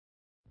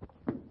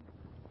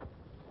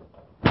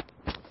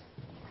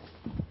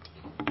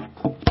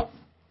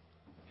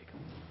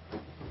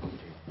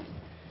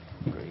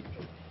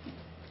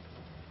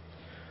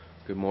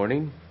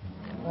morning.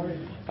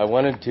 I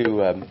wanted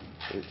to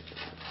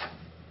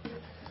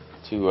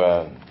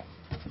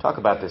talk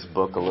about this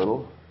book a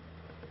little.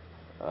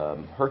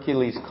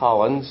 Hercules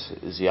Collins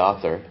is the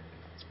author.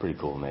 It's a pretty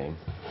cool name.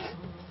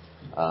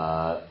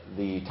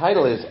 The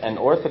title is An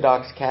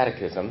Orthodox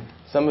Catechism.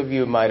 Some of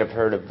you might have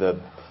heard of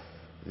the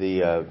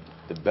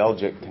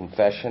Belgic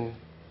Confession.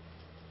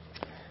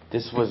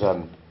 This was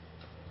a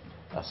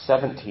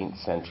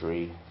 17th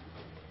century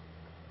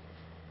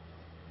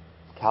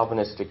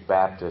Calvinistic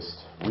Baptist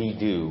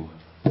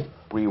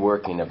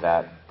reworking of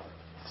that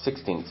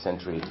 16th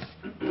century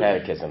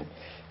catechism.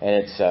 And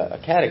it's a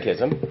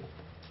catechism,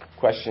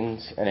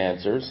 questions and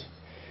answers.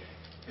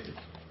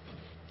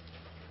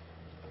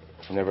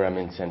 Whenever I'm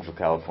in Central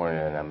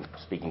California and I'm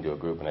speaking to a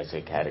group and I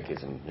say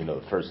catechism, you know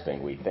the first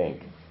thing we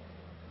think,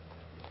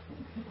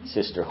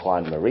 Sister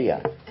Juan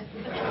Maria,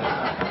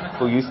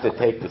 who used to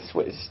take the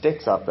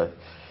sticks off the...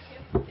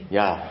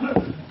 Yeah,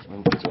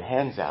 and put your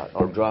hands out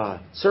or draw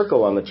a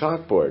circle on the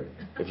chalkboard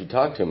if you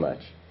talk too much.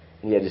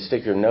 You had to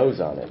stick your nose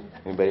on it.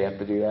 Anybody have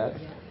to do that?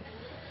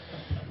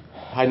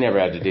 I never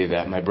had to do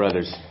that. My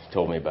brothers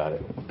told me about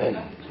it.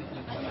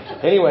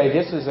 Anyway,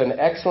 this is an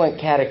excellent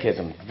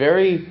catechism.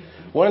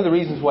 One of the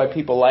reasons why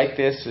people like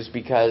this is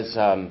because,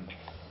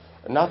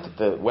 not that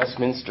the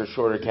Westminster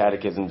Shorter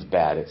Catechism is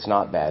bad. It's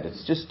not bad.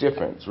 It's just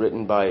different. It's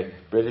written by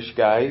British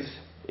guys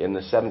in the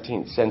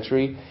 17th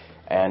century.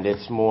 And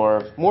it's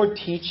more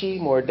teachy,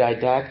 more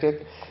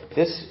didactic.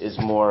 This is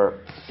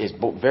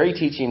very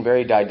teachy and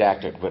very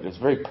didactic, but it's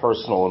very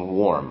personal and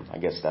warm. I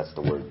guess that's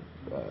the word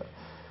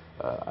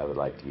I would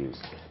like to use.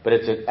 But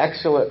it's an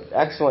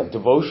excellent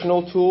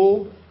devotional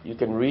tool. You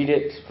can read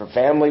it for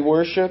family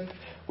worship.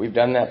 We've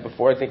done that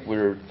before. I think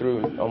we're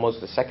through almost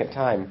the second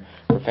time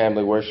for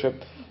family worship.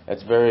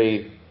 It's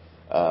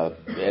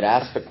it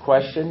asks the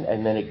question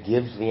and then it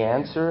gives the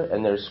answer.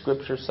 And there's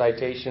scripture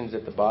citations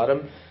at the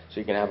bottom. So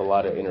you can have a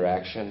lot of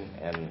interaction,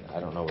 and I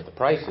don't know what the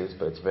price is,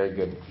 but it's very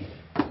good.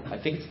 I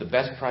think it's the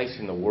best price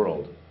in the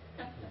world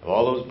of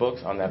all those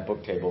books on that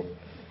book table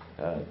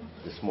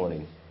this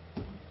morning.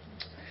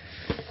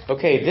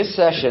 Okay, this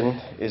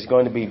session is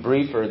going to be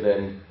briefer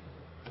than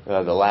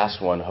the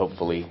last one,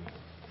 hopefully,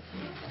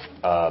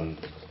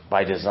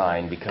 by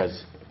design,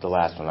 because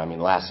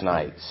last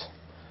night's.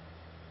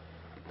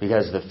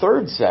 Because the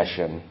third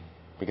session,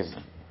 because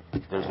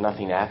there's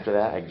nothing after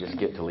that, I just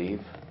get to leave,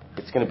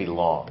 it's going to be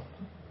long.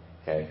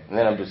 Okay, and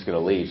then I'm just going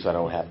to leave so I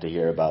don't have to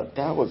hear about,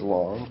 that was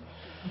long.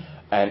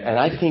 And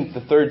I think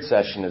the third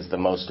session is the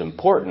most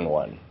important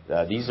one.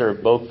 These are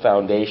both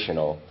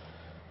foundational,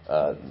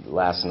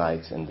 last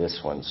night's and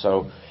this one.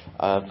 So,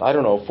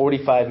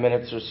 45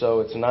 minutes or so.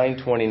 It's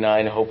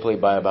 9:29. Hopefully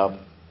by about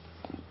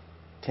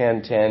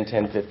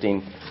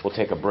 10:15, we'll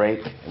take a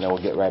break, and then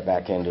we'll get right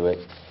back into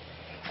it.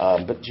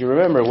 But you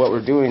remember what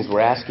we're doing is we're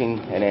asking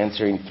and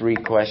answering three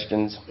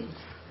questions.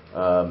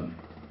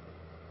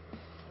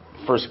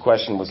 First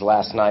question was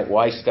last night,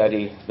 why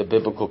study the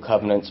biblical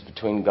covenants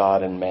between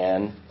God and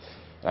man?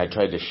 And I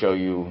tried to show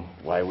you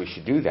why we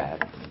should do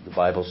that. The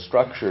Bible's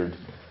structured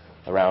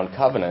around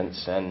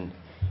covenants and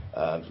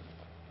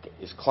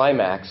is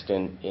climaxed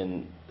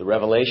in the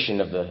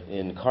revelation of the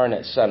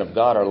incarnate Son of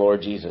God, our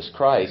Lord Jesus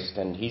Christ,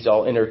 and He's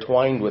all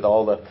intertwined with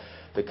all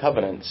the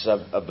covenants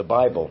of the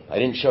Bible. I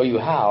didn't show you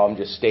how, I'm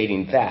just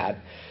stating that.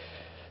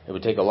 It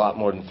would take a lot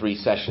more than 3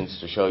 sessions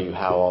to show you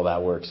how all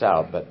that works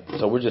out.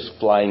 So we're just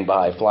flying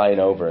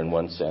over in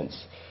one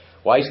sense.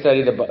 Why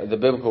study the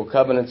biblical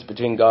covenants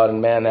between God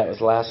and man? That was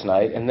last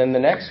night. And then the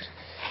next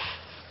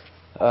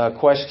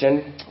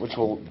question, which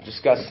we'll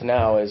discuss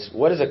now, is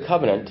what is a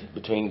covenant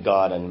between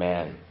God and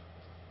man?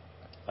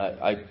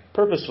 I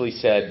purposefully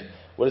said,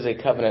 what is a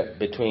covenant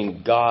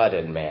between God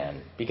and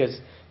man?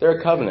 Because there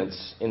are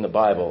covenants in the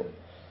Bible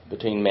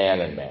between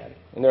man and man.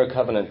 And there are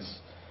covenants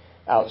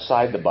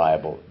outside the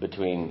Bible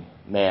between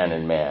man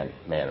and man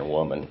and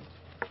woman,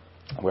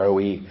 where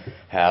we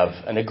have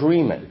an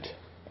agreement,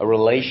 a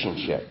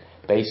relationship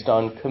based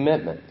on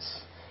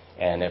commitments.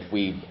 And if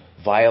we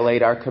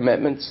violate our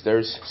commitments,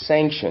 there's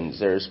sanctions,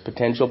 there's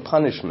potential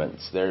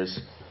punishments,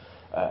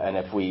 and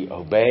if we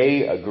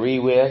obey, agree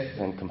with,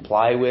 and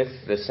comply with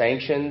the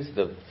sanctions,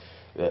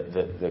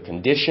 the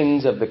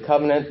conditions of the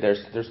covenant,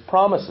 there's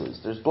promises,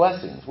 there's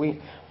blessings.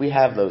 We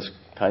have those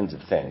kinds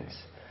of things.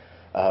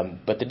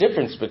 But the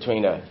difference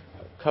between a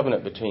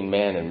covenant between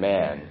man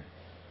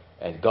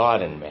and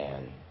God and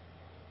man,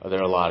 there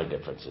are a lot of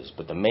differences.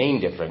 But the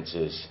main difference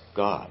is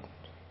God.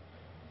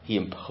 He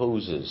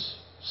imposes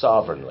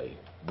sovereignly,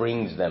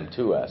 brings them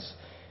to us,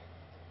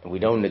 and we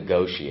don't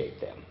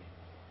negotiate them.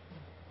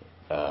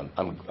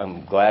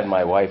 I'm glad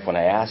my wife, when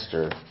I asked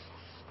her,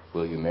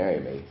 will you marry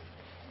me?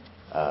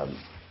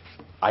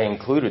 I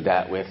included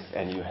that with,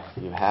 and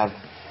you have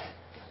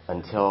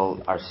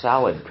until our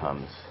salad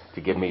comes to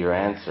give me your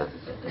answer.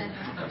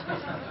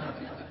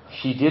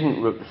 She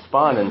didn't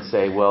respond and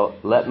say, well,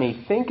 let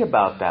me think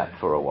about that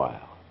for a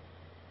while.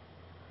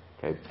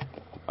 Okay,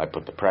 I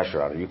put the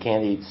pressure on her. You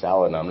can't eat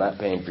salad, and I'm not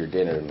paying for your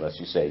dinner unless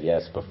you say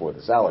yes before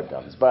the salad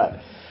comes. But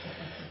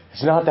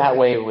it's not that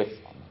way with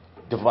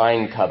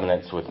divine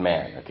covenants with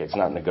man. Okay, it's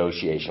not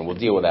negotiation. We'll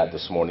deal with that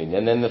this morning.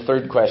 And then the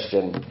third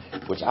question,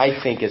 which I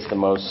think is the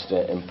most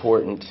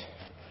important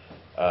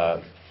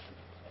of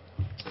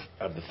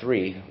the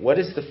three, what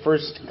is the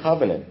first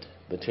covenant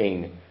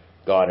between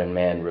God and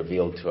man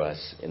revealed to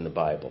us in the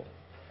Bible?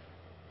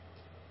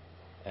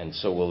 And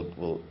so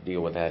we'll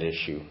deal with that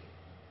issue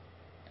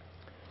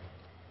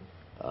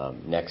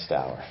next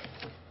hour.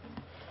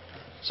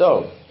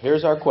 So,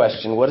 here's our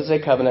question. What is a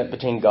covenant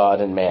between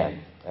God and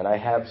man? And I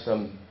have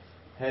some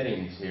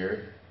headings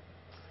here.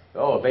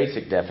 Oh, a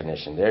basic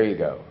definition. There you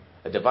go.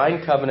 A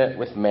divine covenant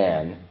with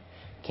man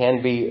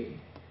can be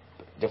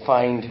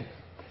defined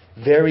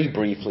very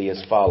briefly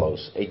as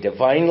follows. A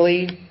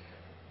divinely,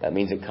 that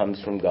means it comes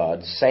from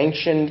God,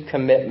 sanctioned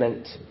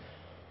commitment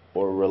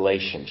or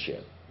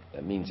relationship.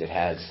 That means it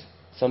has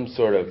some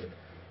sort of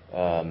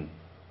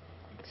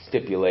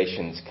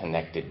stipulations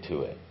connected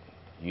to it.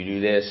 You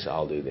do this,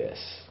 I'll do this.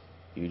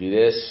 You do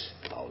this,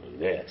 I'll do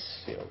this.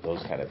 You know,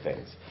 those kind of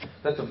things.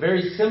 That's a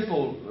very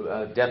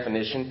simple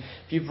definition.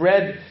 If you've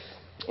read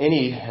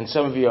any, and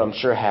some of you I'm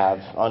sure have,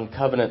 on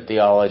covenant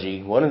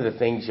theology, one of the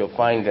things you'll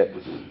find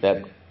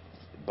that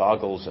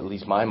boggles at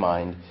least my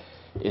mind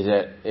is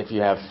that if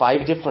you have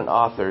 5 different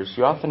authors,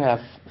 you often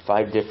have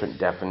 5 different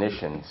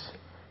definitions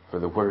for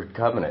the word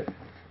covenant.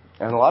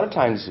 And a lot of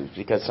times it's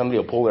because somebody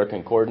will pull their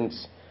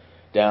concordance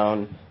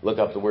down, look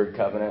up the word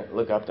covenant,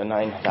 look up the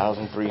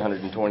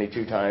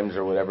 9,322 times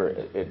or whatever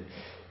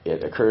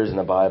it occurs in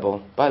the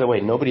Bible. By the way,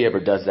 nobody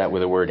ever does that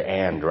with the word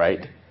and,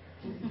 right?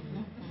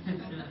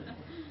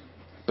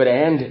 But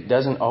and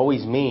doesn't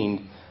always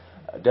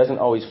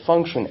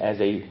function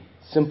as a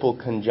simple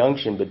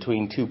conjunction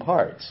between two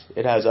parts.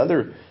 It has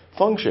other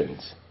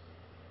functions.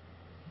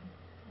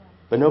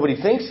 But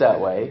nobody thinks that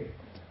way.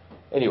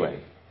 Anyway,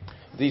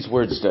 these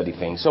word study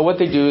things. So what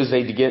they do is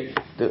they get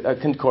a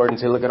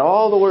concordance. They look at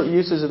all the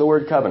uses of the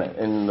word covenant.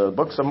 In the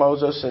books of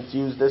Moses, it's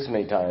used this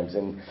many times.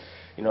 And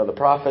the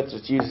prophets,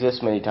 it's used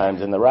this many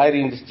times. In the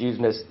writings, it's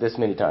used this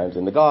many times.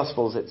 In the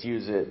Gospels, it's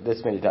used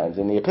this many times.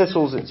 In the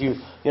epistles, it's used.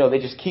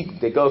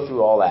 They go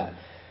through all that,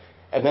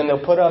 and then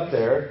they'll put up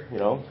there,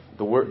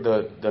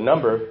 the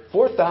number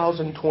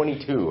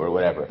 4,022 or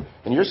whatever.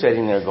 And you're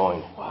sitting there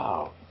going,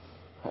 "Wow,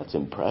 that's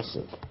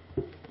impressive."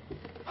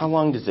 How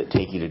long does it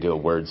take you to do a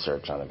word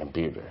search on a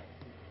computer?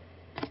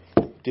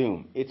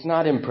 Doom. It's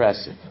not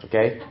impressive,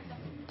 okay?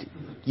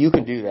 You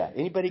can do that.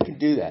 Anybody can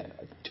do that.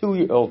 A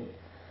 2-year-old,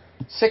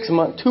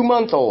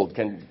 2-month-old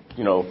can,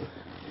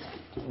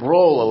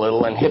 roll a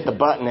little and hit the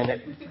button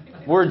and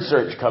word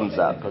search comes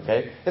up,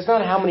 okay? It's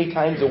not how many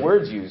times the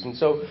word's used. And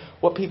so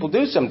what people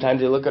do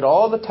sometimes, they look at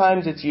all the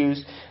times it's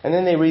used and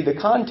then they read the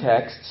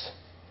contexts,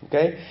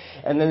 okay?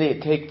 And then they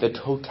take the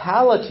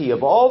totality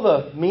of all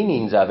the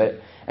meanings of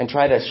it and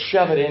try to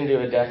shove it into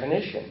a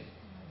definition.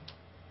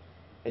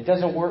 It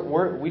doesn't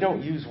work. We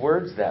don't use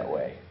words that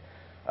way.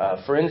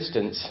 For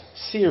instance,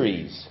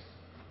 series.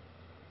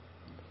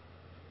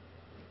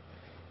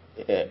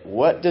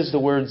 What does the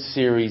word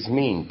series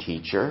mean,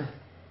 teacher?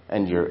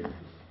 And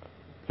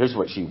here's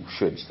what she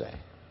should say.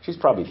 She's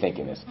probably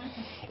thinking this.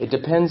 It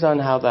depends on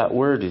how that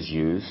word is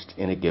used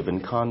in a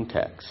given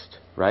context,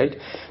 right?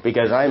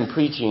 Because I'm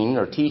preaching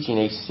or teaching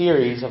a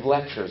series of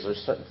lectures.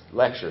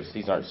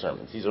 These aren't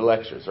sermons. These are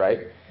lectures, right?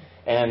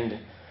 And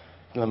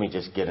let me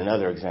just get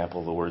another example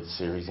of the word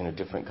series in a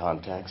different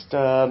context.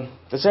 The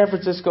San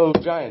Francisco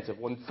Giants have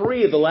won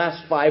 3 of the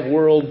last 5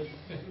 World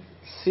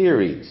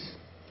Series.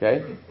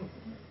 Okay?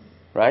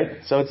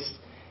 Right? So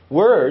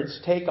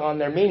words take on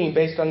their meaning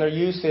based on their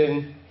use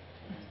in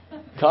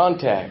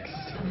context.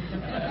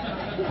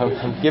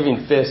 I'm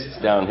giving fists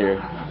down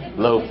here.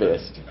 Low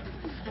fist.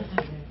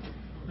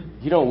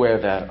 You don't wear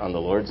that on the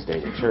Lord's Day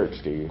to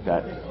church, do you?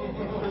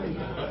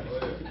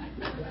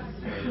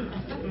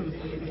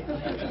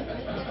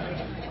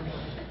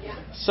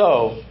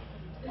 So,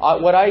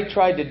 what I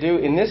tried to do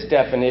in this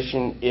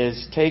definition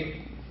is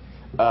take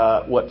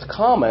what's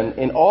common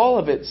in all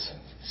of its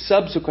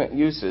subsequent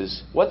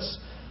uses. What's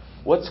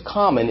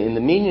common in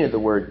the meaning of the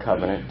word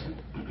covenant,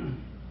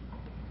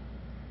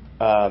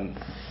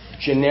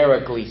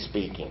 generically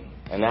speaking.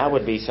 And that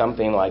would be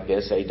something like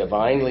this: a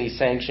divinely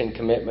sanctioned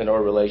commitment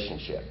or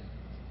relationship.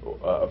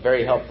 A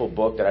very helpful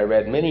book that I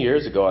read many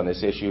years ago on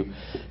this issue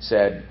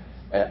said,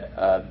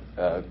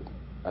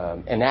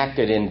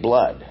 enacted in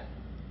blood.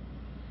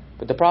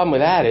 But the problem with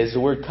that is the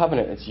word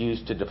covenant is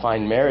used to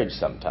define marriage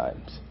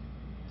sometimes.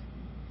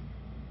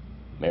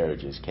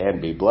 Marriages can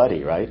be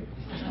bloody, right?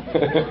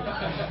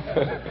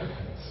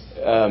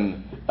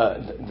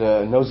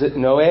 The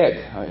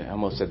Noahic, I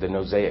almost said the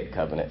Mosaic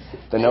covenant.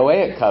 The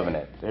Noahic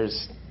covenant,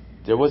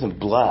 there wasn't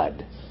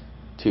blood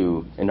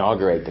to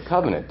inaugurate the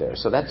covenant there.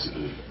 So that's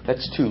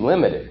too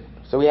limited.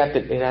 So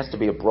it has to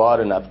be a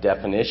broad enough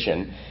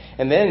definition.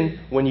 And then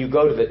when you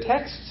go to the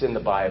texts in the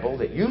Bible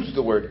that use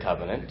the word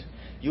covenant,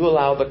 you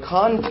allow the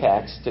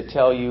context to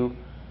tell you,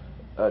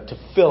 to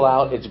fill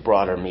out its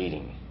broader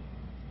meaning.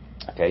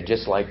 Okay,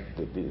 just like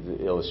the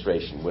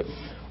illustration with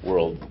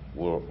World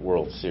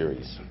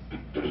Series.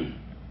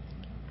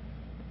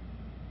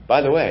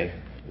 By the way,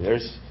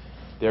 there's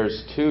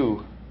there's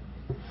two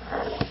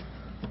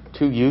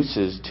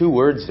uses, two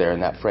words there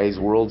in that phrase,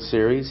 world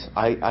series.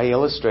 I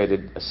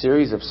illustrated a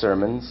series of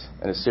sermons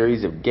and a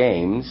series of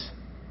games.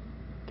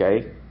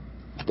 Okay?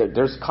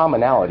 There's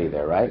commonality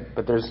there, right?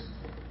 But there's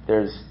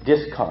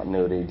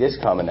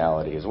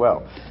discommonality as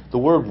well. The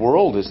word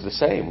world is the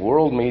same.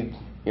 World means,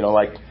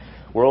 like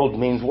world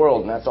means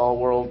world, and that's all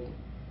world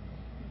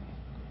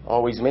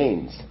always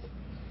means.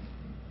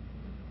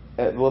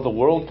 Well, the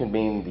world can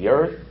mean the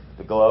earth,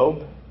 the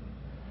globe.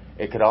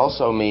 It could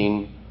also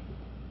mean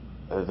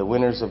the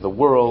winners of the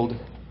World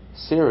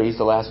Series,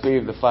 the last 3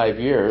 of the 5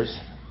 years,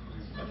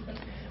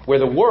 where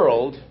the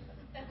world,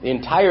 the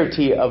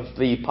entirety of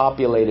the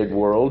populated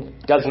world,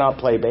 does not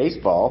play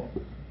baseball.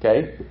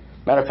 Okay?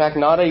 Matter of fact,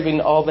 not even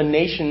all the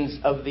nations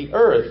of the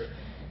earth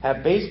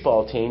have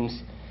baseball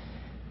teams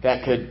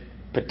that could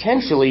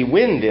potentially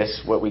win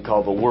this, what we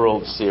call the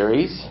World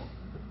Series.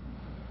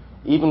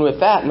 Even with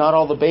that, not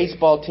all the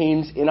baseball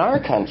teams in our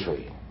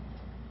country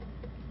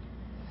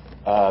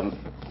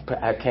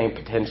can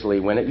potentially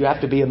win it. You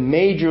have to be a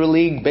Major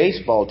League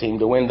Baseball team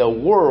to win the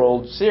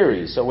World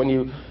Series. So when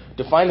you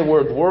define the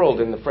word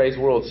world in the phrase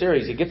World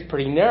Series, it gets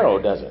pretty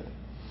narrow, doesn't it?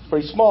 It's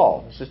pretty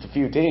small. It's just a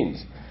few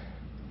teams.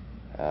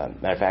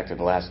 Matter of fact, in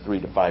the last 3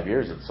 to 5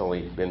 years, it's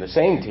only been the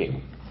same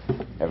team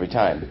every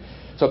time.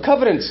 So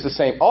covenant's the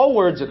same. All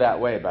words are that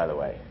way, by the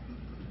way.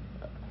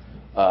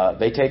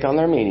 They take on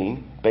their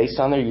meaning based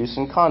on their use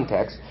and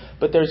context,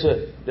 but there's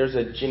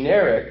a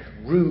generic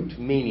root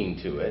meaning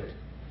to it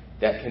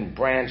that can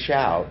branch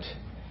out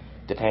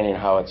depending on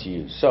how it's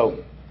used.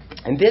 So,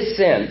 in this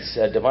sense,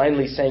 a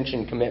divinely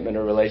sanctioned commitment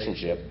or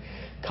relationship,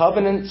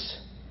 covenants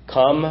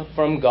come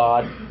from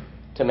God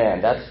to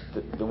man. That's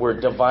the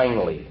word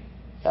divinely.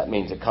 That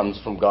means it comes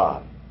from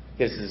God.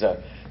 This is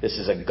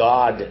a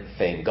God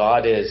thing.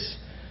 God is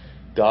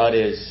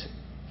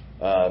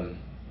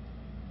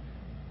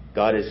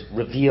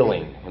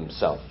revealing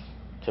Himself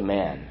to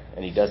man,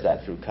 and He does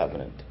that through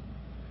covenant.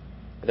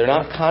 They're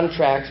not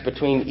contracts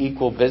between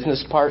equal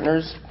business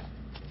partners.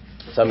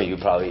 Some of you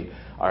probably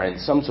are in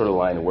some sort of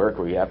line of work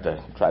where you have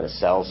to try to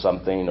sell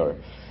something, or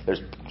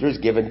there's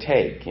give and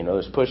take.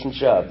 There's push and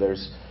shove.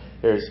 There's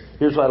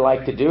here's what I'd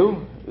like to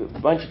do.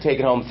 Why don't you take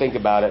it home, think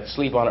about it,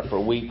 sleep on it for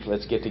a week.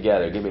 Let's get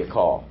together. Give me a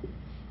call.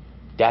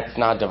 That's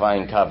not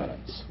divine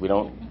covenants. We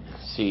don't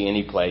see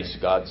any place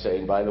God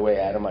saying, by the way,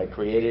 Adam, I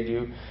created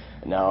you.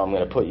 And now I'm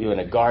going to put you in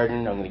a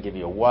garden. I'm going to give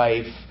you a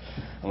wife.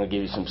 I'm going to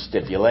give you some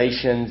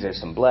stipulations. There's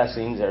some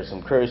blessings. There's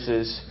some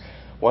curses.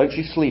 Why don't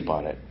you sleep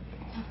on it?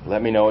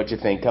 Let me know what you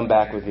think. Come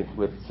back with your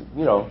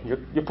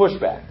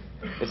pushback.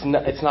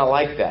 It's not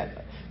like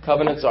that.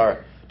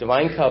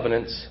 Divine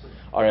covenants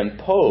are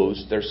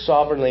imposed. They're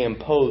sovereignly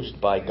imposed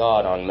by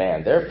God on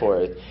man.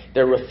 Therefore,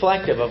 they're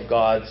reflective of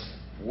God's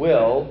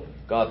will,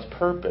 God's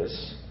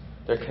purpose.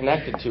 They're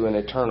connected to an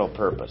eternal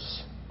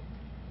purpose.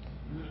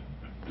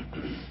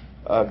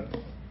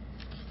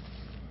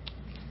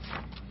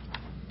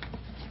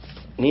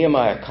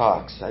 Nehemiah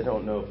Cox. I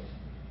don't know if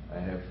I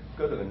have.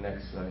 Go to the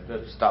next slide.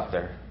 Stop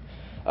there.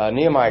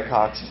 Nehemiah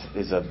Cox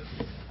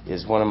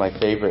is one of my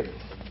favorite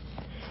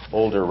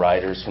older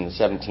writers from the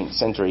 17th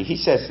century. He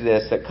says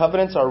this, that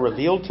covenants are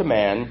revealed to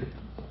man,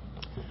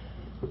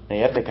 and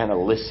you have to kind of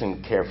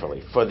listen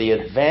carefully, for the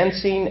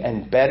advancing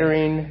and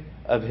bettering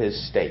of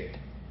his state.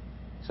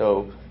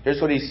 So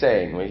here's what he's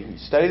saying. When you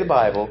study the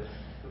Bible,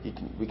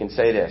 we can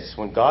say this.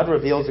 When God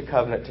reveals a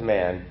covenant to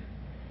man,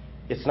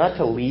 it's not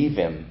to leave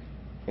him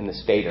in the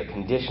state or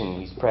condition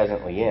he's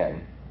presently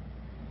in.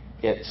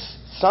 It's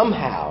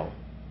somehow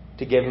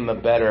to give him a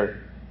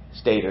better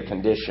state or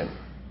condition.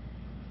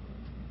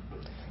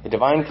 The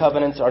divine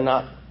covenants are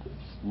not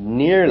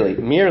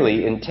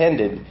merely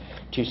intended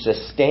to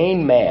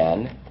sustain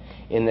man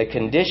in the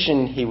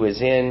condition he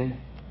was in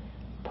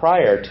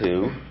prior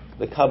to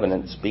the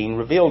covenants being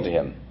revealed to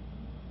him.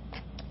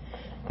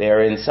 They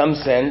are in some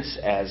sense,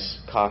 as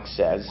Cox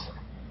says,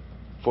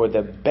 for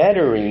the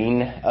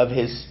bettering of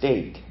his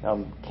state. Now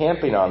I'm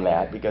camping on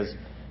that because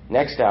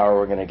next hour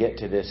we're going to get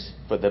to this,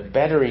 for the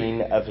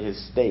bettering of his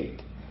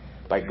state.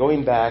 By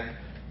going back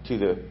to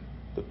the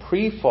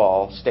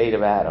pre-fall state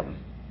of Adam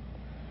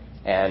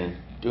and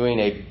doing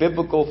a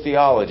biblical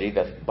theology,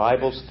 the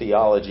Bible's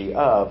theology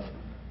of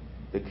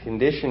the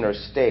condition or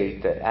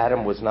state that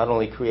Adam was not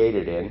only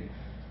created in,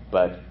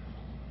 but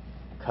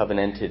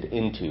covenanted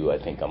into,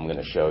 I think I'm going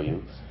to show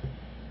you.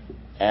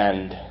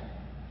 And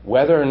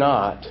whether or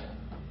not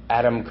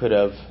Adam could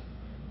have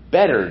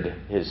bettered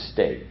his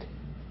state.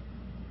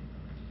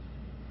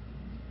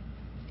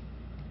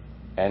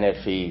 And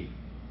if he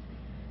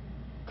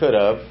could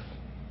have,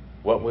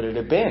 what would it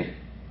have been?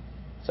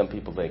 Some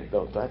people think,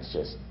 oh, that's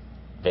just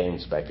vain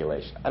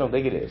speculation. I don't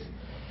think it is.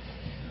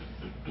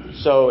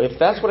 So if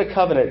that's what a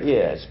covenant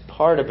is,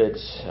 part of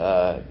its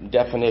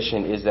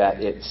definition is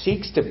that it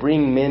seeks to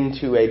bring men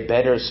to a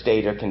better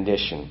state or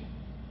condition.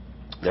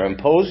 They're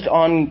imposed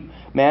on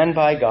man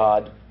by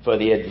God for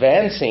the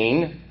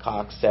advancing,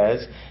 Cox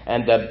says,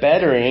 and the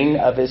bettering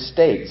of his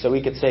state. So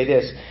we could say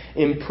this,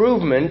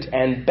 improvement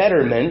and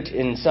betterment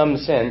in some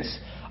sense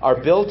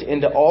are built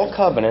into all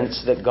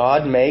covenants that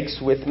God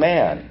makes with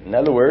man. In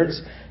other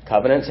words,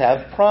 covenants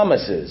have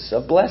promises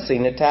of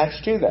blessing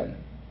attached to them.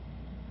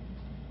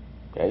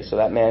 Okay, so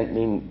that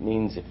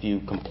means if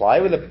you comply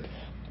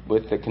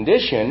with the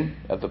condition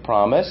of the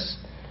promise,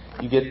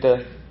 you get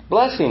the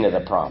blessing of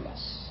the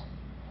promise.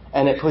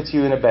 And it puts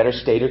you in a better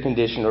state or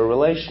condition or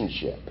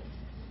relationship.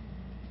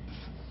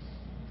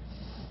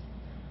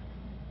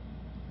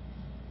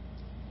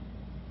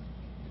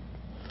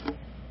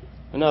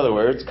 In other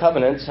words,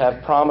 covenants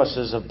have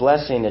promises of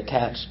blessing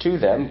attached to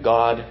them.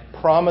 God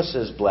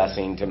promises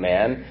blessing to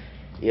man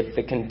if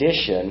the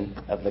condition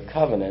of the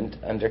covenant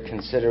under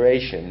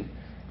consideration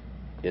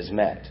is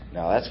met.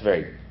 Now, that's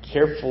very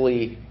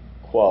carefully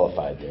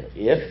qualified there.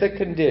 If the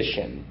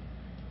condition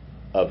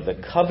of the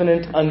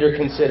covenant under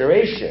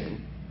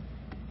consideration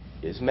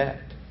is met.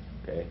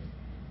 Okay?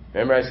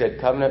 Remember I said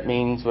covenant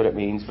means what it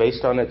means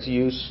based on its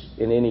use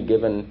in any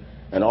given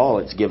and all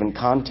its given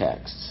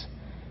contexts.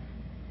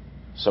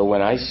 So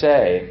when I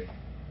say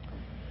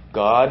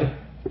God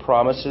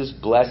promises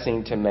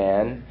blessing to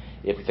man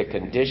if the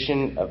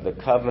condition of the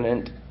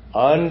covenant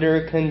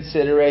under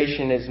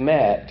consideration is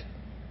met,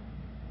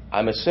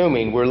 I'm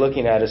assuming we're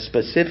looking at a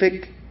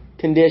specific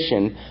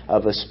condition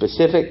of a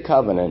specific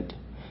covenant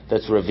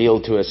that's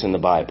revealed to us in the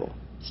Bible.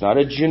 It's not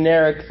a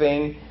generic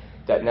thing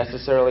that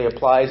necessarily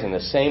applies in the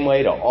same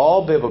way to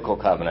all biblical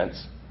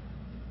covenants.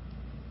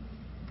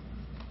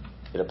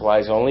 It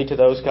applies only to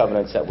those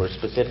covenants that we're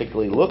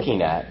specifically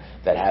looking at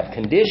that have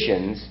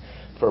conditions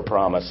for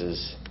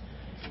promises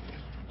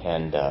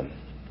and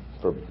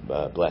for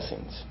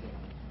blessings.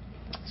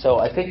 So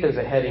I think there's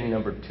a heading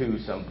number 2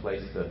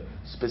 someplace, the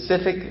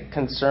specific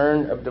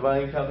concern of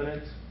divine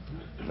covenants.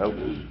 Nope.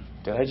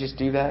 Did I just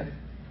do that?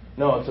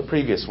 No, it's a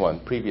previous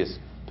one, previous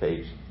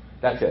page.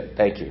 That's it.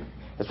 Thank you.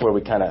 That's where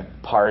we kind of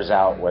parse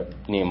out what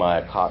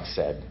Nehemiah Cox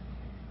said.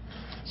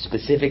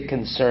 Specific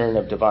concern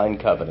of divine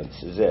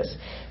covenants is this.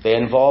 They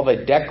involve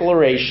a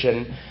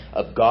declaration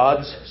of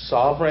God's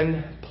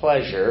sovereign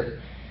pleasure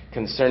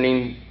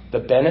concerning the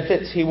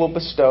benefits He will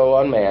bestow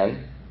on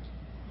man,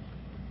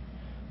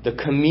 the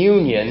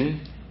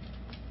communion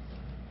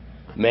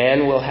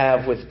man will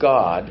have with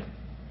God,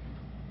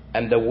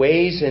 and the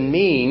ways and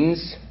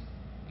means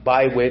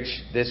by which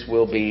this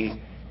will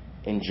be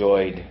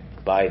enjoyed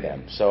by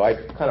them. So I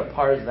kind of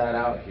parse that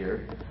out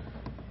here.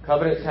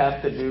 Covenants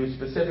have to do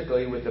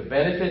specifically with the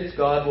benefits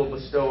God will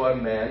bestow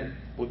on man.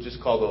 We'll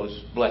just call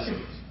those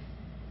blessings.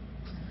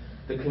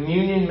 The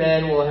communion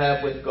man will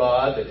have with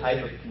God, the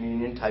type of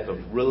communion, type of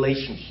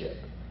relationship.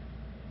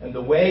 And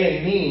the way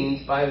and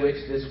means by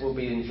which this will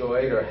be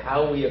enjoyed, or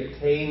how we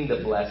obtain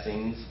the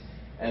blessings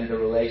and the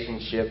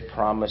relationship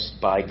promised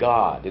by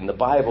God. In the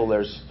Bible,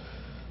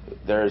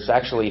 there's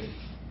actually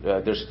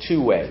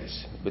 2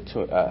 ways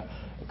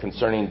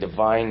concerning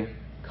divine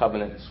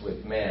covenants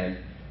with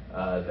man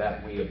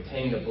that we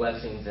obtain the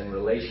blessings and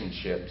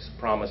relationships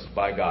promised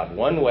by God.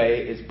 One way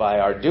is by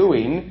our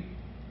doing,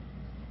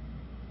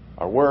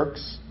 our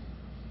works.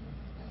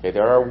 Okay,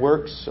 there are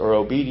works or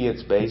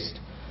obedience-based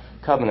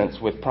covenants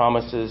with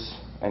promises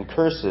and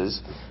curses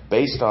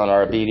based on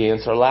our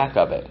obedience or lack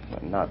of it.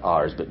 Not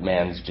ours, but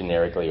man's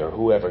generically, or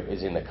whoever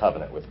is in the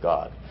covenant with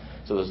God.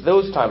 So there's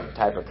those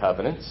type of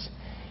covenants.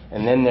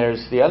 And then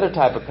there's the other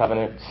type of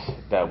covenant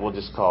that we'll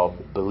just call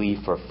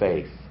belief or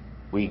faith.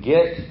 We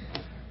get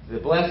the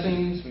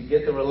blessings, we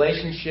get the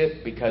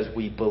relationship because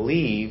we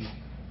believe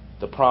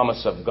the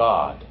promise of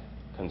God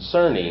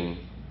concerning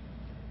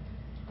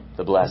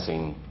the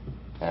blessing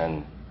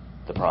and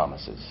the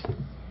promises.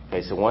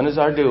 Okay, so one is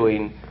our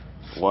doing,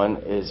 one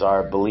is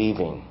our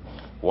believing.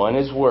 One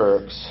is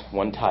works,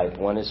 one type,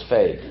 one is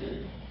faith.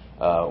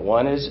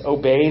 One is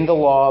obeying the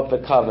law of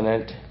the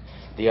covenant.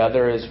 The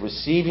other is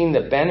receiving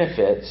the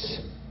benefits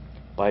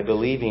by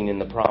believing in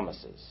the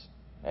promises.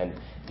 And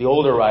the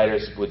older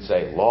writers would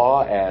say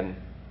law and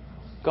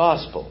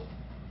gospel.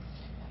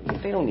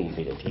 They don't need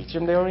me to teach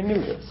them. They already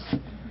knew this.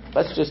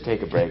 Let's just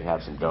take a break and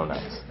have some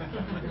donuts.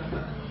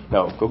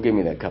 No, go give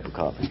me that cup of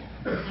coffee.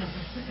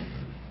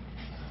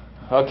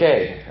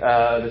 Okay,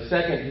 the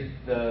second,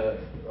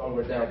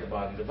 we're down at the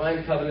bottom.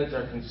 Divine covenants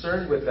are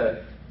concerned with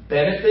the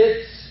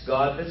benefits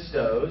God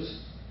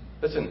bestows.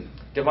 Listen,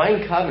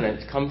 divine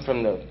covenants come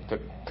from the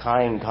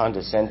kind,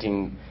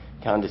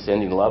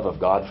 condescending love of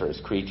God for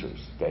His creatures.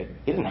 Okay,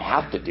 He didn't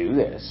have to do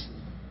this.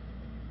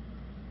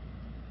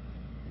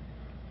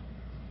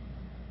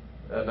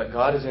 But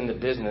God is in the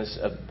business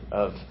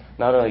of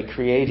not only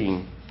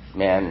creating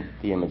man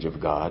the image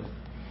of God,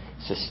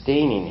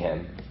 sustaining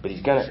him, but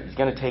He's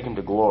gonna take him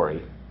to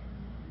glory,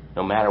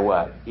 no matter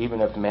what, even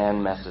if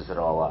man messes it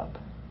all up.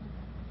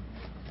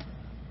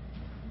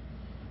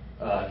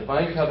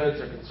 Divine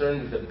covenants are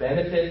concerned with the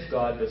benefits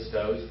God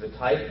bestows, the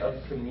type of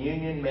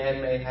communion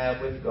man may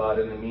have with God,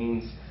 and the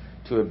means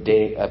to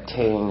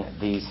obtain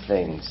these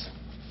things.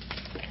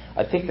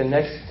 I think the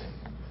next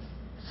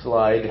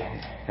slide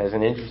has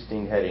an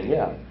interesting heading.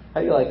 Yeah,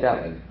 how do you like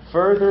that one?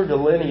 Further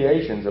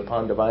delineations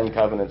upon divine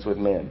covenants with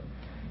men.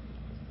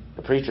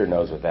 The preacher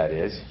knows what that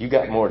is. You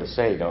got more to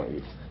say, don't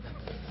you?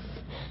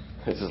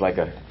 This is like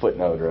a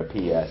footnote or a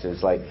PS.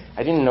 It's like,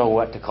 I didn't know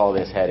what to call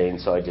this heading,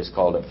 so I just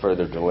called it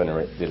Further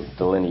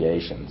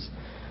Delineations.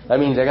 That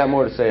means I got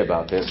more to say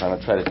about this. I'm going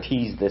to try to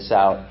tease this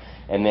out,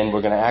 and then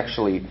we're going to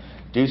actually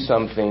do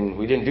something.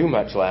 We didn't do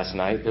much last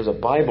night. There's a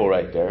Bible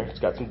right there. It's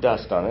got some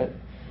dust on it.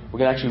 We're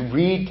going to actually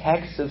read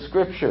texts of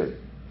Scripture.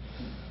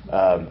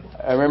 I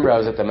remember I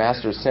was at the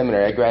Master's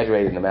Seminary. I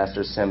graduated in the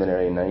Master's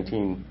Seminary in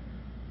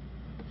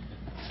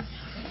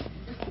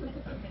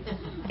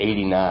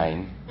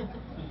 1989.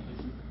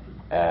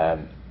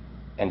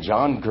 And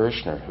John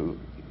Gershner, who,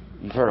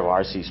 you've heard of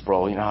R.C.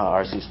 Sproul. You know how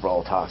R.C.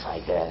 Sproul talks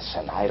like this,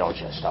 and I don't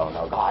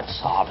know, God's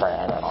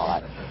sovereign and all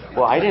that.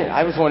 Well,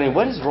 I was wondering,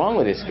 what is wrong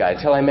with this guy?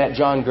 Until I met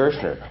John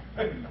Gershner,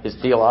 his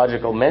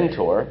theological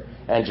mentor.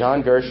 And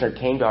John Gershner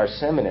came to our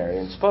seminary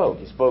and spoke.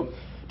 He spoke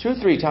 2 or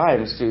 3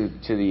 times to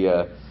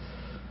the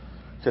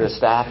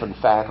staff and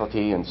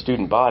faculty and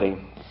student body.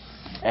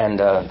 And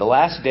the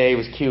last day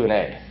was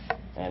Q&A.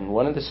 And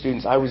one of the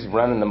students, I was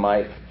running the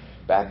mic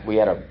back. We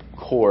had a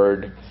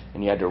cord,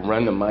 and you had to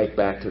run the mic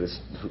back to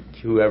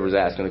whoever's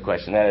asking the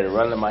question. Then I had to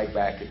run the mic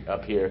back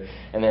up here.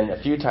 And then a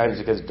few times,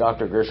 because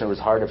Dr. Gershner was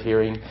hard of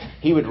hearing,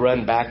 he would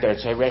run back there and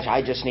say, Rich,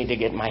 I just need to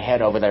get my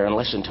head over there and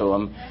listen to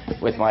him.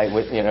 He'd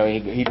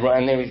run,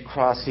 and then he'd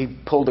cross. He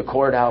pulled the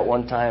cord out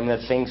one time,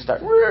 and the thing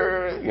started,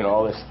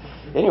 all this.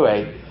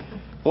 Anyway,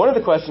 one of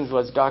the questions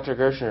was, Dr.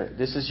 Gershner,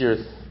 this is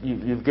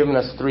you've given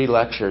us 3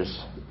 lectures,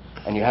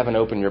 and you haven't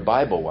opened your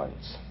Bible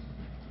once.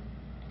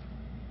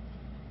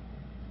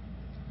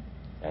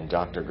 And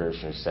Dr.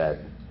 Gershner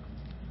said,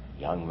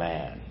 young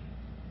man,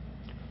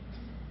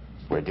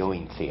 we're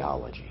doing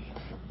theology.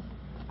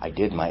 I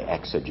did my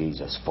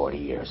exegesis 40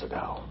 years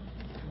ago.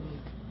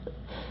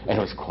 And it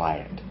was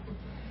quiet.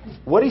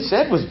 What he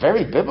said was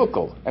very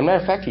biblical. As a matter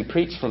of fact, he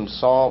preached from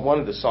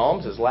one of the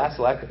Psalms. His last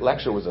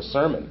lecture was a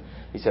sermon.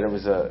 He said it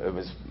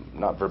was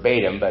not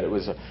verbatim, but it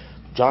was a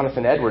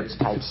Jonathan Edwards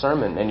type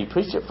sermon. And he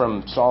preached it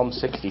from Psalm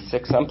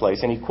 66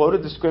 someplace. And he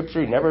quoted the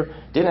scripture. He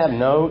didn't have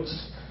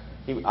notes.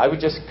 I would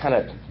just kind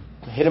of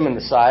hit him in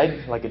the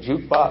side like a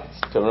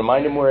jukebox to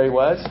remind him where he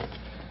was.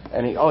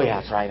 And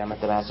yeah, that's right, I'm at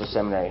the Master's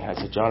Seminary. I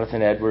said,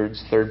 Jonathan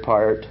Edwards, 3rd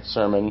part,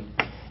 sermon.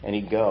 And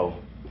he'd go.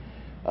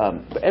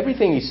 But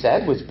everything he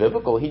said was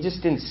biblical. He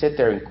just didn't sit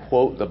there and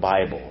quote the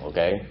Bible,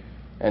 okay?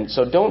 And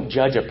so don't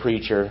judge a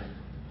preacher,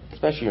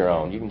 especially your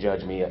own. You can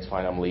judge me, that's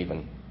fine, I'm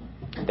leaving.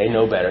 They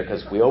know better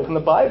because we open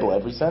the Bible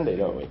every Sunday,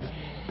 don't we?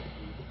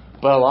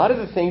 But a lot of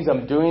the things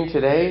I'm doing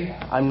today,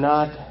 I'm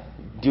not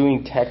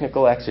doing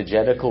technical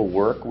exegetical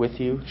work with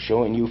you,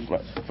 showing you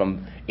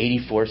from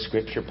 84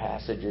 scripture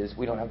passages.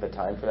 We don't have the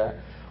time for that.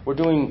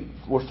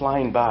 We're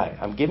flying by.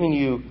 I'm giving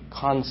you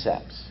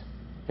concepts.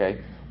 Okay?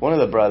 One of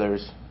the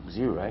brothers, it was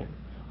you, right?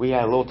 We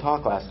had a little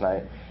talk last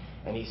night,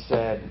 and he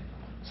said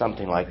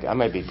something like, I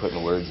might be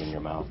putting words in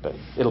your mouth, but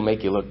it'll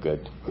make you look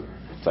good.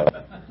 So,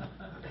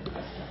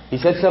 he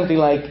said something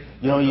like,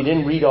 you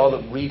didn't read all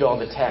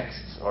the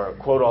texts or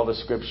quote all the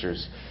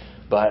scriptures,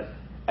 but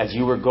as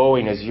you were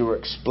going, as you were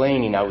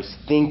explaining, I was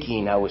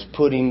thinking, I was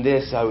putting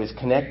this, I was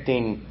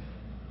connecting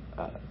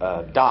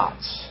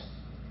dots.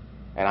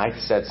 And I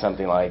said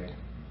something like,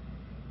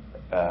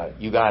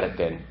 you got it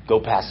then. Go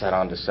pass that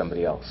on to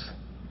somebody else.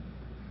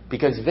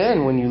 Because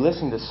then when you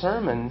listen to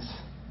sermons,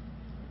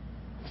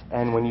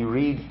 and when you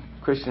read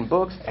Christian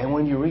books, and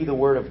when you read the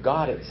Word of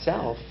God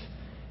itself,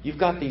 you've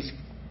got these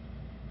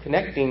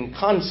connecting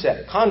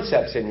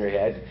concepts in your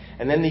head,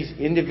 and then these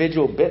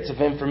individual bits of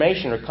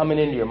information are coming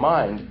into your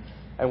mind.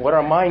 And what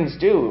our minds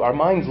do, our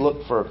minds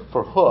look for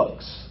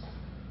hooks,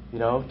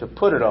 to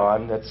put it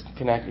on. That's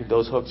connected.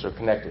 Those hooks are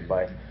connected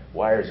by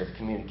wires of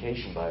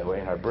communication, by the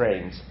way, in our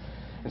brains.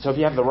 And so if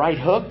you have the right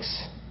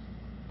hooks,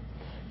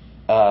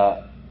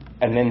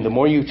 and then the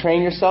more you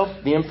train yourself,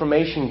 the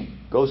information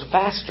goes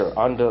faster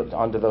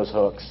onto those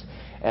hooks,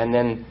 and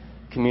then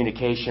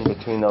communication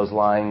between those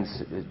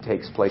lines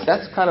takes place.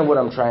 That's kind of what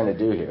I'm trying to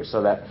do here,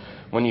 so that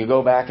when you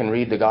go back and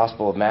read the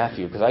Gospel of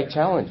Matthew, because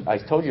I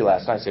told you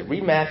last night, I said,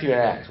 read Matthew and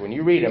Acts. When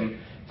you read them,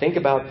 think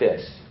about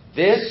this.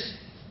 This,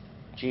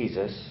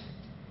 Jesus,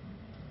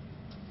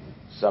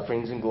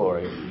 sufferings and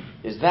glory,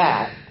 is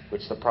that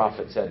which the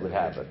prophet said would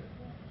happen.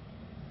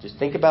 Just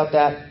think about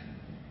that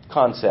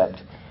concept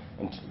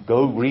and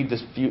go read the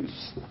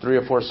 3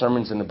 or 4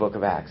 sermons in the book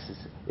of Acts.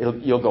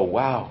 You'll go,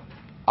 wow.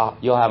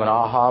 You'll have an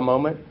aha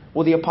moment.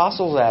 Well, the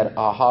apostles had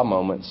aha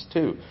moments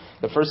too.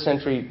 The first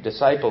century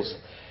disciples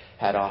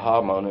had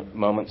aha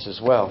moments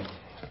as well.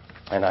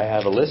 And I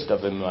have a list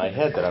of them in my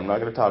head that I'm not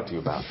going to talk to you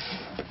about.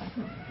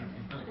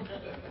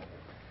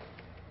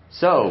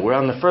 So, we're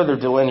on the further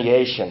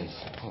delineations.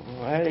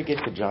 Why did I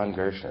get to John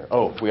Gershner?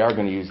 Oh, we are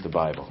going to use the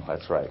Bible.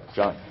 That's right.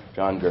 John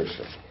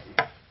Gershner.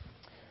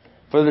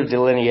 Further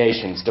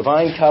delineations.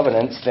 Divine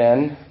covenants,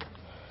 then,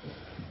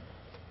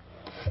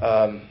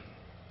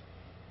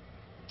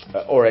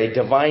 or a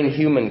divine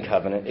human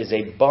covenant, is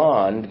a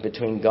bond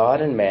between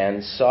God and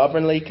man,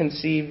 sovereignly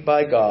conceived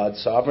by God,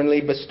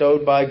 sovereignly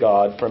bestowed by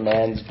God for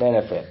man's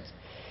benefit.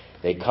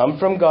 They come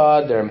from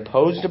God, they're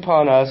imposed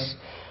upon us,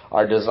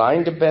 are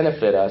designed to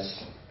benefit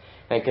us,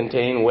 and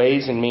contain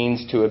ways and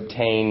means to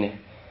obtain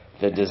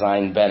the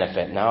designed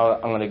benefit. Now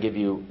I'm going to give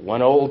you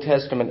one Old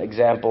Testament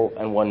example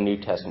and one New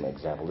Testament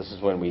example. This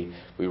is when we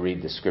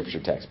read the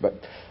scripture text. But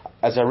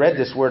as I read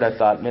this word, I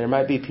thought, man, there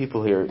might be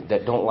people here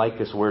that don't like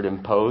this word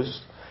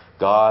imposed.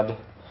 God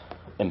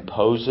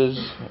imposes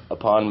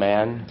upon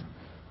man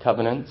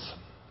covenants.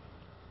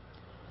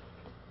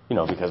 You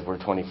know, because we're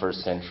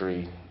 21st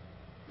century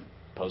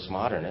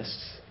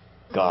postmodernists.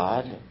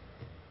 God,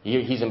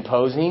 He's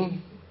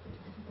imposing.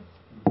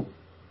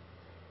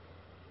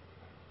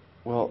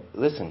 Well,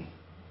 listen,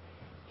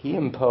 He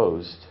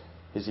imposed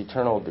His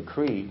eternal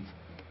decree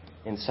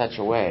in such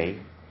a way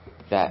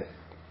that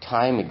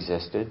time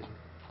existed,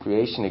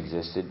 creation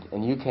existed,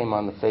 and you came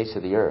on the face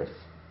of the earth.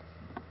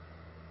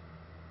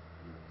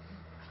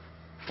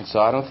 And so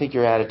I don't think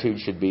your attitude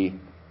should be,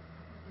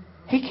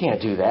 He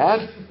can't do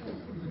that.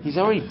 He's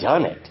already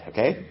done it,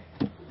 okay?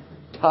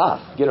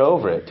 Tough. Get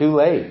over it. Too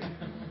late.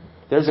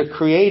 There's a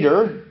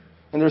creator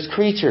and there's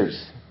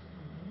creatures.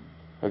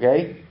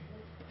 Okay?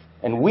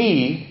 And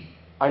we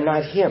are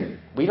not Him.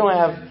 We don't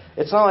have,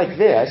 it's not like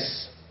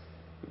this.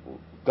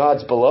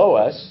 God's below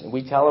us.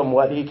 We tell Him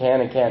what He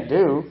can and can't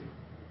do.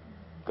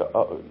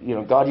 You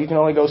know, God, you can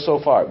only go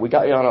so far. We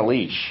got you on a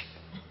leash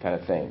kind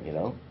of thing, you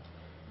know.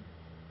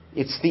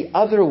 It's the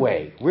other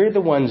way. We're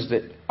the ones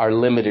that are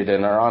limited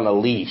and are on a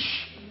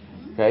leash.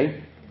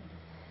 Okay?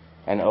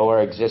 And owe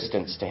our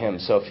existence to Him.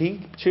 So if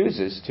He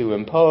chooses to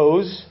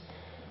impose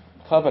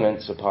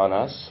covenants upon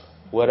us,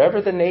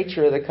 whatever the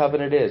nature of the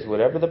covenant is,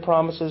 whatever the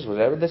promises,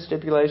 whatever the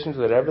stipulations,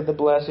 whatever the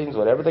blessings,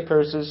 whatever the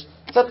curses,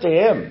 it's up to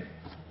Him.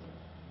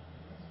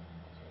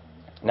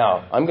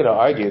 Now, I'm going to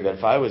argue that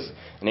if I was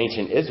an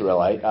ancient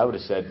Israelite, I would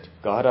have said,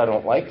 God, I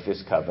don't like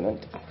this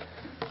covenant,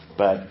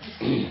 but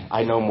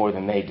I know more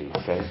than they do,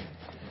 okay?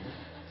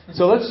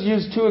 So let's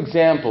use two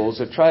examples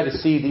to try to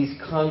see these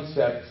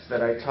concepts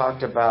that I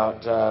talked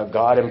about,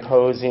 God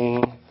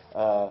imposing,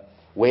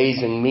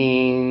 ways and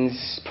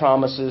means,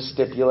 promises,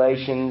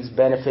 stipulations,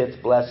 benefits,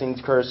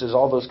 blessings, curses,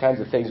 all those kinds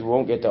of things. We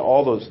won't get to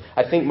all those.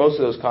 I think most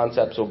of those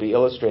concepts will be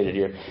illustrated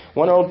here.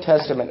 One Old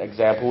Testament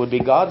example would be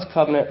God's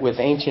covenant with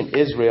ancient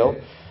Israel.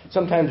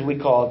 Sometimes we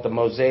call it the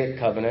Mosaic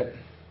covenant.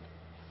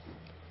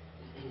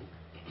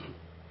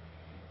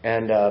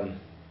 And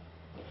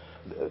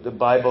the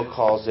Bible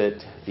calls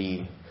it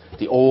the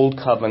Old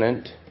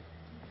Covenant,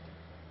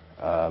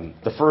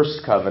 the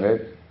First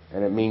Covenant,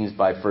 and it means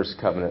by First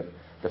Covenant,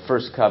 the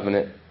First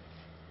Covenant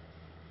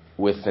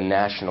with the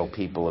national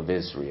people of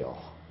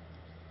Israel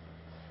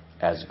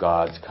as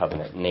God's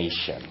covenant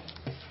nation.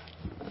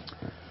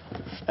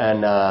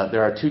 And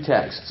there are two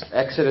texts,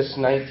 Exodus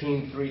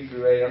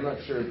 19:3-8. I'm not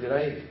sure, did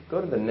I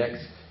go to the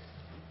next?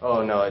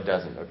 Oh, no, it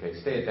doesn't. Okay,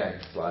 stay at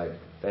that slide.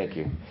 Thank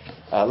you.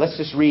 Let's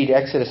just read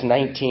Exodus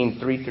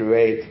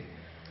 19:3-8.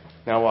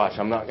 Now watch,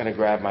 I'm not going to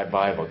grab my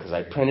Bible because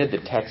I printed the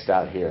text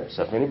out here.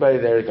 So if anybody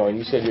there is going,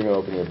 you said you're going to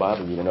open your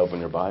Bible, you didn't open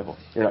your Bible.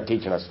 You're not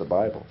teaching us the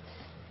Bible.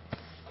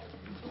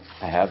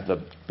 I have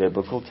the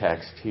biblical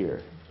text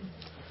here,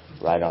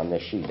 right on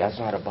this sheet. That's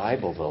not a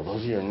Bible, though.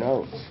 Those are your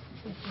notes.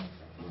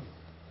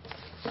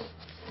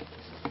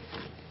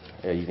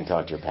 Yeah, you can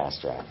talk to your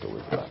pastor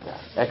afterwards about that.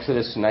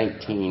 Exodus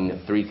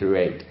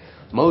 19:3-8.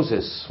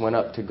 Moses went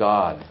up to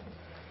God,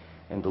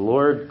 and the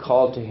Lord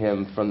called to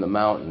him from the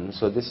mountain.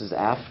 So this is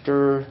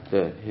after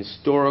the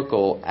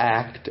historical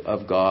act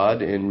of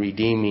God in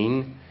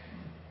redeeming,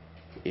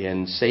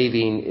 in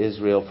saving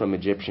Israel from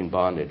Egyptian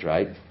bondage,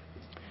 right?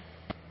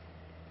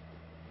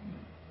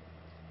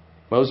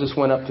 Moses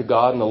went up to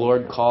God, and the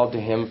Lord called to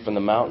him from the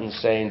mountain,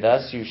 saying,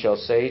 Thus you shall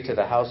say to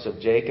the house of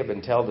Jacob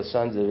and tell the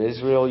sons of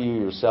Israel, you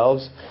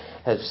yourselves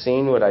have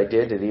seen what I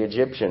did to the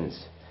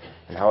Egyptians,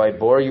 and how I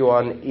bore you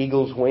on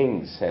eagle's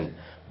wings and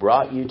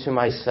brought you to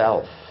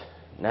myself.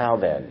 Now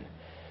then,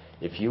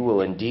 if you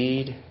will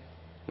indeed,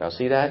 now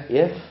see that?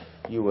 If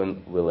you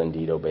will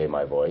indeed obey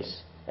my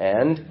voice,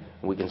 and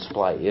we can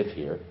supply if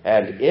here,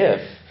 and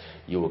if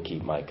you will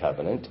keep my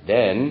covenant,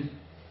 then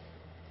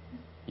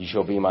you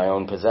shall be my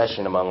own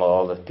possession among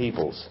all the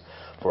peoples,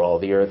 for all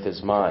the earth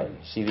is mine.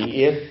 See the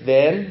if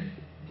then?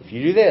 If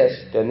you do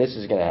this, then this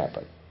is going to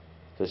happen.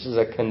 This is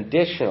a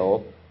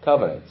conditional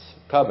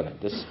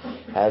covenant. This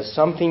has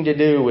something to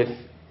do with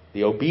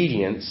the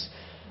obedience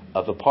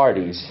of the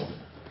parties,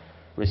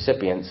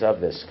 recipients of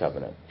this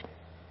covenant.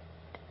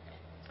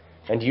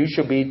 And you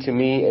shall be to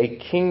me a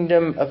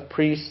kingdom of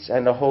priests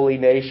and a holy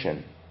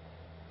nation.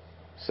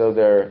 So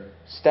their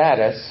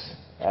status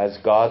as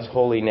God's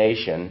holy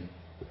nation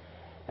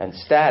and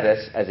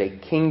status as a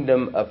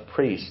kingdom of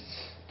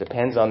priests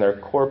depends on their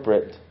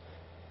corporate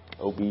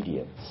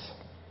obedience.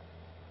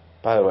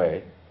 By the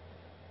way,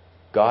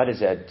 God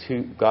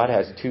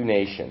has two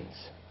nations.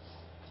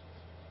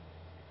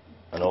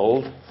 An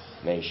old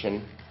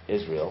nation,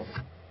 Israel,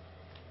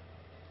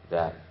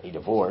 that He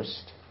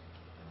divorced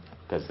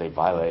because they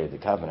violated the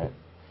covenant,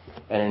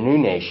 and a new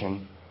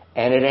nation,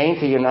 and it ain't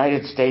the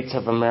United States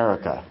of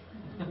America.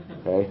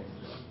 Okay?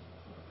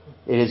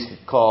 It is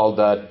called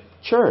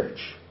church.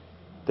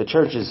 The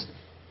church is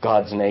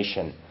God's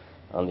nation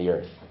on the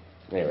earth.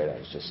 Anyway, that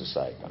was just a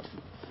side note.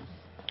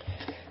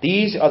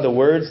 These are the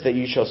words that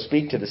you shall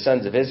speak to the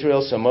sons of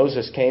Israel. So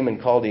Moses came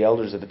and called the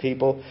elders of the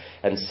people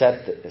and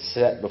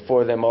set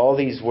before them all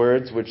these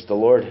words which the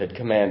Lord had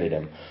commanded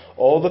him.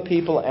 All the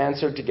people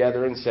answered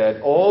together and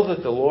said, all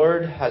that the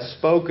Lord has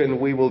spoken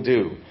we will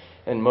do.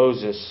 And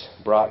Moses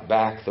brought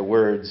back the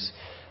words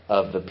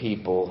of the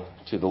people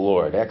to the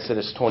Lord.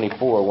 Exodus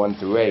 24, 1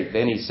 through 8.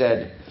 Then he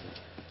said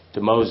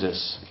to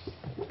Moses,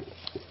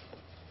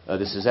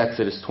 this is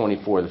Exodus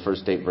 24, the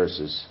first 8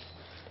 verses.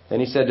 Then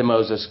he said to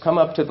Moses, come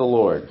up to the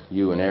Lord,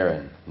 you and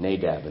Aaron,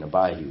 Nadab and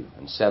Abihu,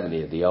 and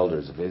 70 of the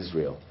elders of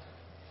Israel,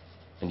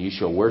 and you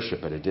shall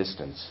worship at a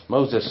distance.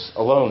 Moses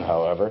alone,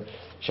 however,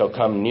 shall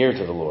come near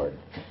to the Lord,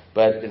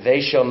 but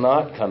they shall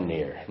not come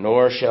near,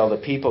 nor shall the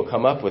people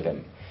come up with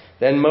him.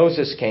 Then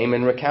Moses came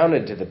and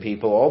recounted to the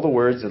people all the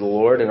words of the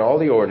Lord and all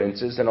the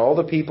ordinances, and all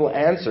the people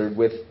answered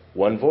with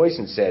one voice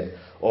and said,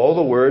 all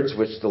the words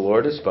which the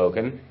Lord has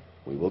spoken,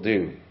 we will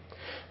do.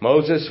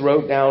 Moses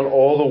wrote down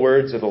all the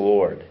words of the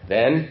Lord.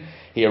 Then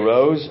he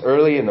arose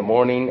early in the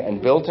morning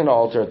and built an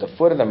altar at the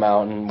foot of the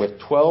mountain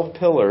with 12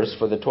 pillars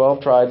for the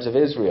 12 tribes of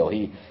Israel.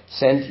 He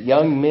sent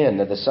young men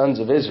of the sons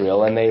of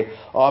Israel, and they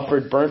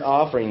offered burnt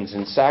offerings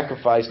and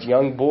sacrificed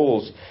young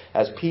bulls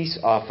as peace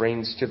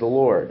offerings to the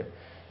Lord.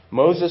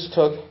 Moses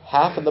took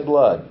half of the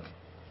blood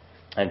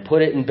and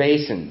put it in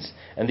basins,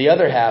 and the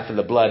other half of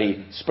the blood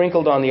he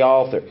sprinkled on the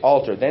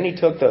altar. Then he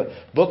took the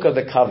book of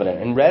the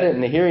covenant and read it in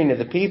the hearing of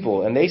the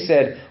people. And they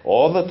said,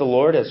 all that the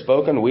Lord has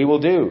spoken we will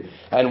do,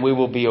 and we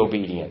will be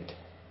obedient.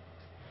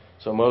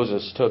 So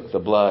Moses took the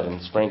blood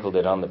and sprinkled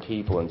it on the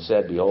people and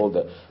said, behold,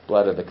 the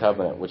blood of the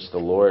covenant which the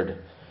Lord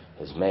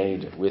has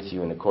made with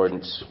you in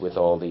accordance with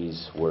all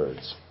these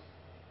words.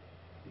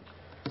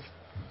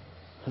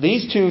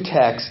 These two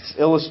texts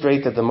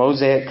illustrate that the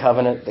Mosaic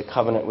covenant, the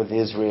covenant with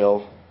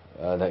Israel,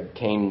 that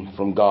came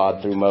from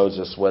God through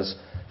Moses, was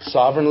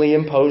sovereignly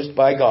imposed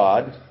by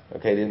God.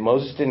 Okay,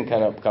 Moses didn't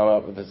come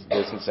up with this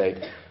and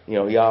say,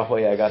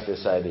 Yahweh, I got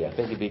this idea. I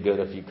think it'd be good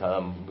if you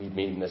come. We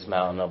meet in this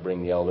mountain. I'll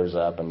bring the elders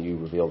up and you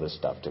reveal this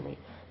stuff to me.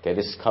 Okay,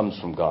 this comes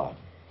from God.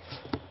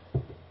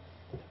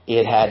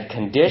 It had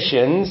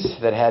conditions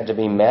that had to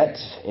be met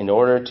in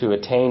order to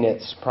attain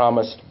its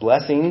promised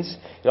blessings.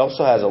 It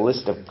also has a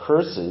list of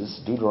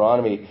curses.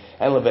 Deuteronomy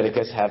and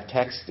Leviticus have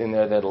text in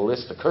there that'll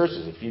list the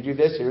curses. If you do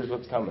this, here's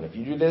what's coming. If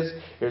you do this,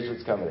 here's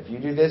what's coming. If you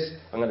do this,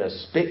 I'm going to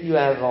spit you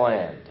out of the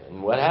land.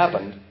 And what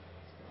happened?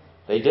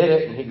 They did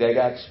it, and they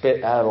got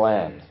spit out of the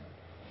land.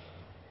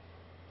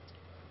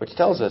 Which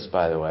tells us,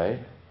 by the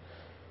way,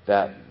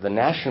 that the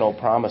national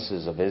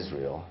promises of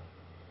Israel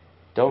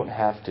don't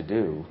have to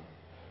do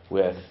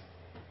with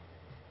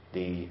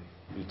the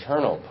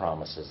eternal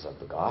promises of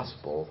the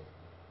gospel.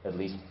 At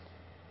least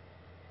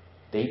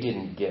they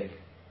didn't get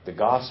the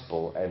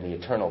gospel and the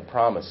eternal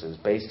promises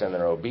based on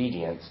their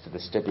obedience to the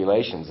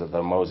stipulations of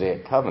the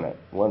Mosaic covenant.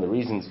 One of the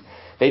reasons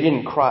they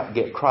didn't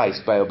get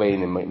Christ by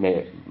obeying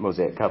the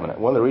Mosaic covenant.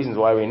 One of the reasons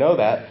why we know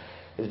that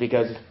is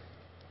because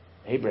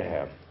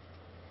Abraham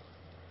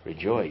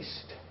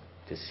rejoiced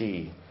to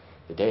see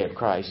the day of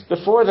Christ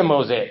before the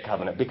Mosaic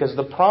covenant, because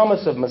the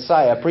promise of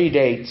Messiah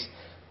predates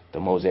the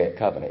Mosaic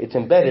covenant. It's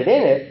embedded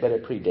in it, but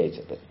it predates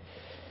it. But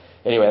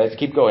anyway, let's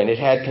keep going. It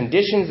had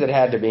conditions that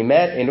had to be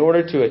met in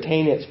order to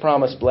attain its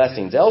promised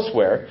blessings.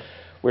 Elsewhere,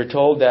 we're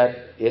told that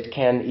it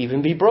can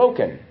even be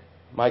broken.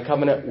 My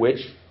covenant, which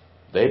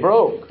they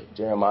broke.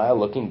 Jeremiah,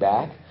 looking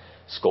back,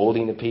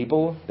 scolding the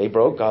people, they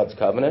broke God's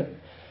covenant.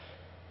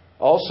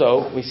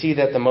 Also, we see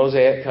that the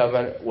Mosaic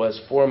covenant was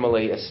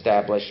formally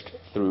established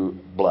through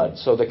blood.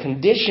 So the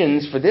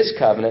conditions for this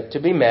covenant to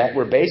be met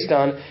were based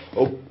on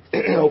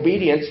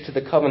obedience to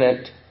the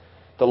covenant,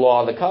 the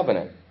law of the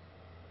covenant,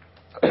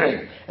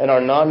 and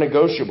are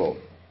non-negotiable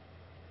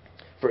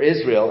for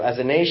Israel as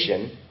a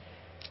nation.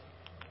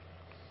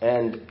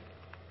 And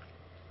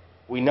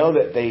we know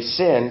that they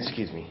sinned,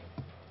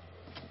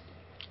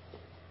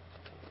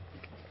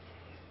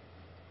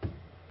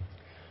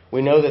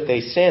 We know that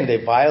they sinned.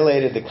 They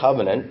violated the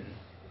covenant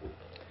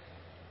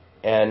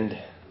and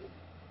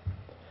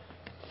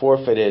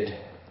forfeited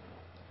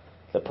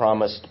the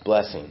promised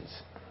blessings.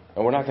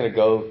 And we're not going to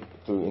go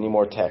through any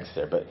more text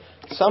there, but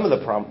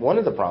one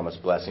of the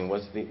promised blessing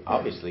was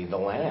obviously the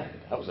land.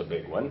 That was a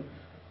big one.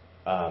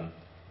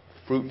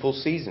 Fruitful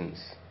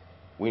seasons.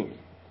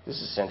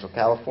 This is Central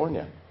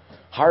California.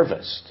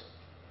 Harvest.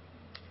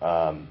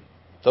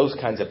 Those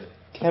kinds of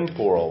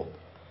temporal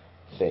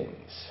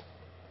things.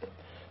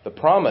 The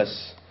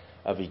promise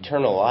of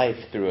eternal life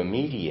through a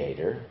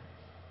mediator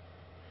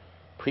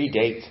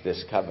predates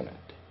this covenant.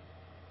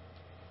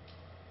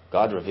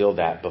 God revealed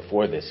that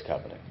before this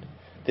covenant.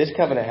 This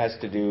covenant has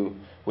to do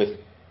with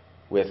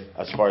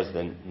as far as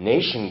the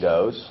nation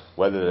goes,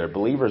 whether they're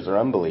believers or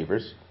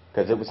unbelievers,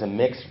 because it was a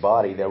mixed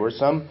body. There were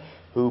some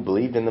who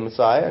believed in the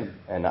Messiah,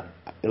 and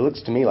it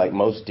looks to me like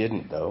most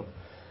didn't, though.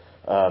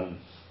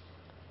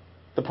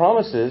 The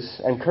promises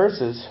and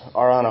curses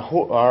are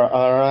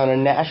on a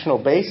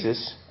national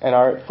basis and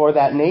are for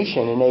that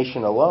nation and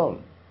nation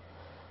alone.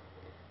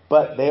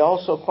 But they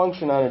also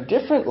function on a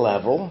different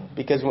level,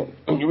 because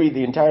when you read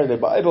the entire of the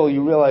Bible,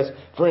 you realize,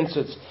 for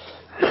instance,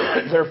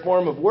 their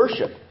form of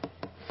worship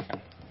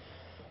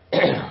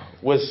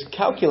was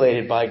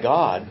calculated by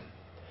God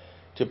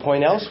to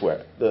point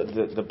elsewhere.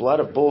 The blood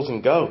of bulls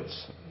and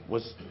goats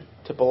was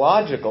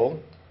typological.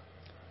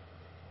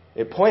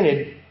 It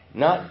pointed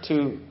not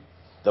to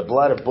the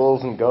blood of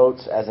bulls and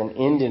goats as an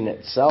end in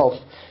itself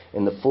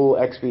in the full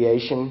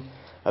expiation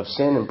of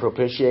sin and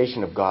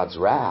propitiation of God's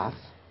wrath.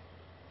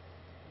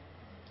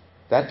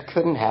 That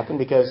couldn't happen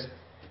because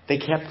they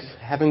kept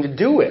having to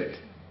do it.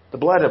 The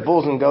blood of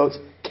bulls and goats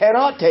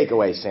cannot take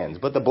away sins,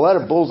 but the blood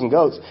of bulls and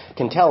goats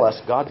can tell us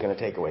God's going to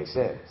take away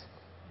sins.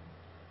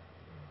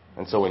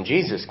 And so when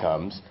Jesus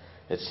comes,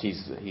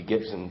 He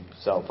gives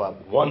Himself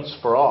up once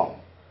for all.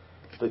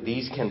 But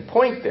these can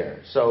point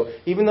there. So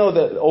even though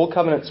the Old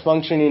Covenant's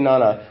functioning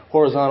on a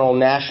horizontal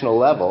national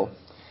level,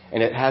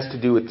 and it has to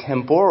do with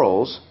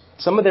temporals,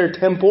 some of their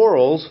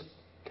temporal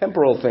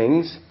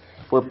things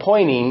were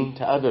pointing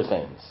to other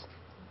things.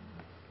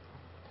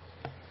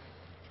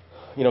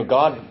 You know,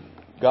 God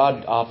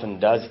often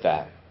does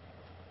that,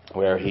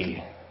 where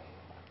He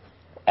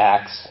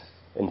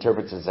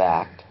interprets His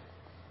act,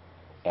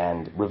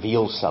 and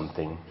reveals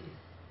something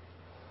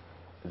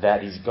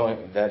that He's going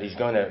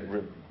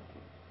to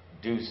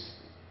do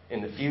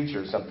in the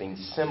future, something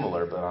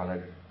similar, but on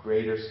a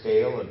greater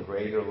scale, a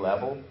greater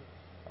level.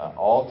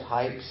 All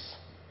types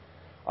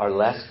are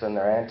less than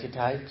their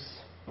antitypes.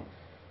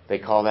 They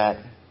call that.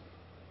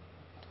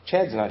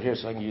 Chad's not here,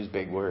 so I can use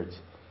big words.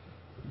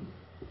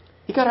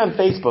 He got on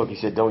Facebook. He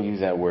said, "Don't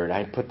use that word."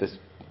 I put this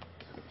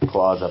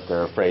clause up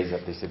there, a phrase up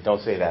there. He said,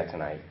 "Don't say that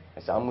tonight."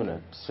 I said, "I'm going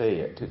to say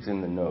it. It's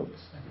in the notes."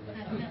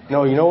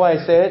 No, you know why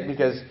I say it?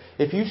 Because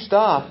if you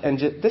stop and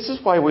this is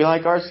why we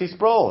like R.C.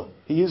 Sproul.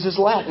 He uses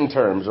Latin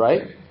terms,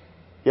 right?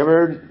 You ever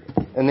heard?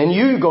 And then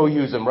you go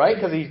use them, right?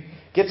 Because he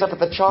gets up at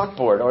the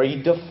chalkboard or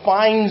he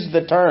defines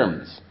the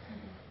terms.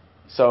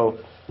 So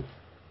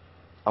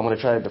I'm going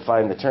to try to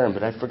define the term,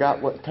 but I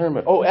forgot what term.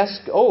 All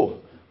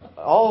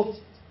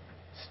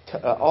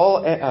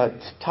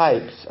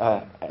types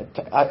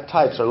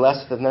are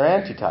less than their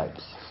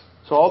antitypes.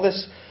 So all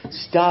this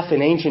stuff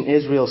in ancient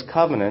Israel's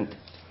covenant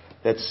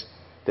that's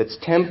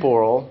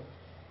temporal,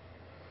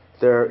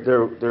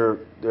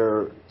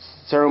 their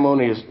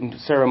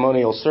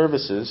ceremonial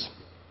services,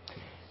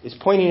 is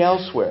pointing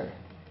elsewhere.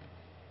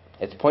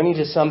 It's pointing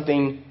to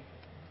something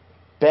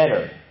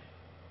better.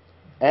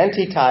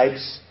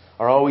 Antitypes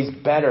are always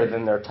better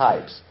than their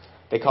types.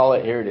 They call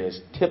it, here it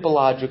is,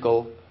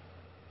 typological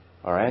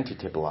or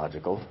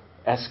anti-typological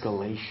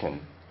escalation.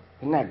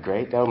 Isn't that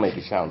great? That'll make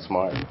you sound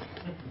smart.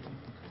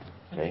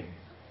 Okay.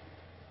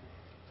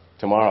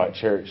 Tomorrow at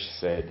church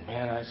said,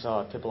 "Man, I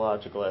saw a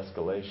typological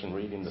escalation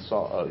reading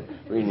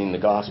the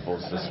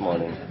Gospels this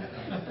morning."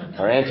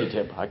 Or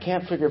anti-typ. I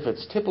can't figure if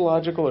it's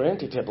typological or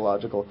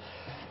anti-typological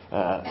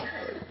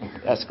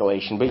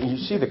escalation. But you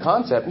see the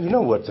concept. You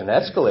know what an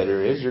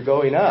escalator is. You're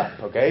going up.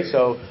 Okay,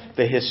 so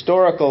the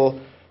historical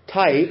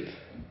type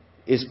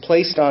is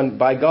placed on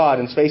by God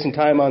in space and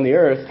time on the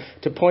earth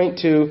to point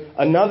to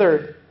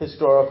another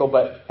historical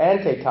but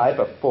antitype,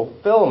 a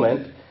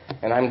fulfillment.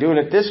 And I'm doing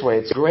it this way.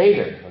 It's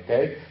greater.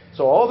 Okay.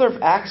 So all their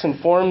acts and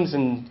forms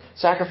and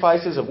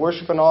sacrifices of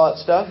worship and all that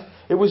stuff,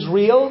 it was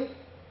real,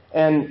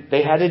 and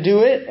they had to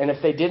do it, and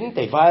if they didn't,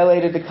 they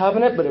violated the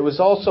covenant, but it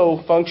was also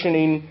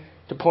functioning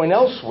to point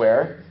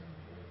elsewhere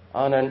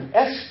on an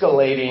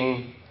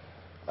escalating,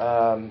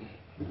 I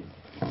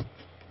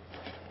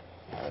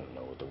don't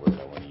know what the word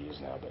I want to use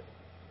now, but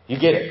you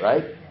get it,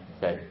 right?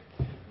 Okay.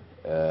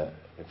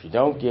 If you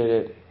don't get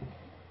it,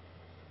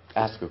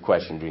 ask a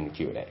question during the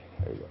Q&A.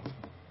 There you go.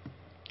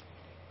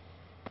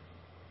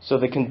 So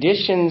the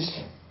conditions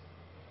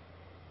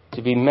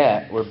to be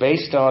met were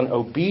based on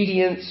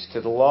obedience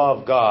to the law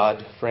of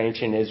God for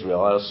ancient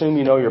Israel. I assume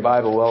you know your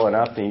Bible well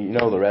enough and you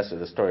know the rest of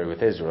the story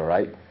with Israel,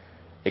 right?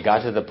 It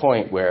got to the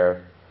point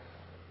where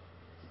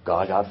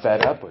God got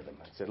fed up with them.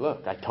 He said,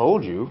 "Look, I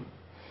told you."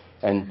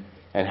 And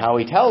how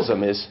He tells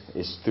them is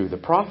through the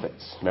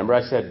prophets. Remember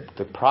I said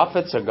the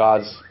prophets are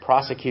God's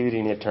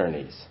prosecuting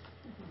attorneys.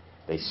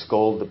 They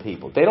scold the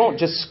people. They don't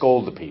just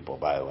scold the people,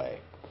 by the way.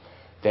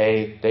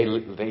 They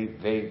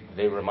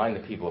remind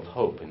the people of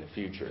hope in the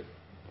future.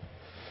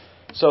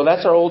 So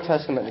that's our Old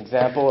Testament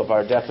example of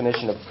our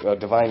definition of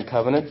divine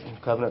covenant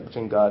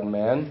between God and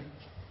man.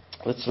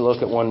 Let's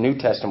look at one New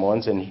Testament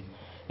ones in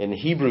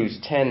Hebrews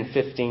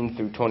 10:15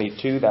 through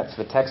 22. That's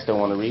the text I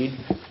want to read,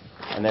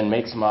 and then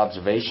make some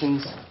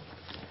observations.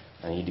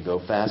 I need to go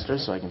faster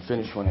so I can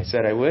finish when I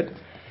said I would.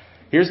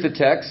 Here's the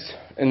text,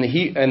 and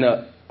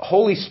the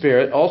Holy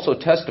Spirit also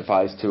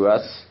testifies to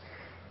us.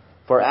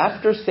 "For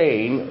after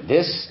saying,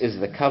 'This is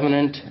the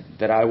covenant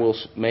that I will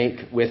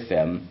make with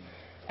them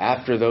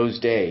after those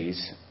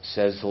days,'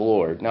 says the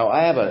Lord." Now,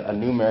 I have a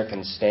New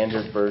American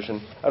Standard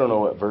version. I don't know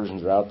what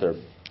versions are out there.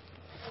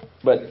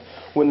 But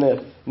when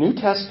the New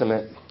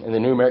Testament and the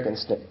New American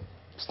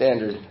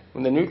Standard,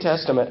 when the New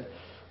Testament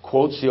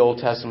quotes the Old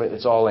Testament,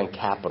 it's all in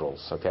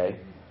capitals, okay?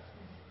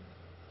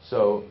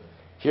 So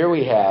here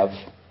we have,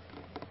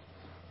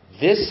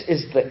 "This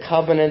is the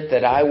covenant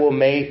that I will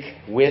make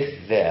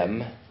with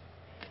them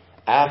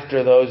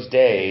After those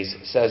days,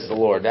 says the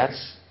Lord.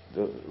 That's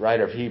the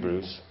writer of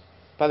Hebrews.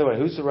 By the way,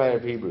 who's the writer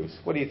of Hebrews?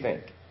 What do you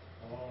think?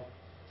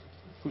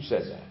 Who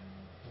says that?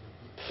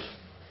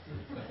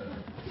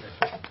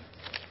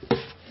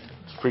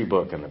 It's a free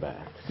book in the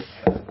back.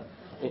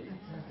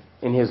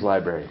 In his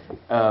library.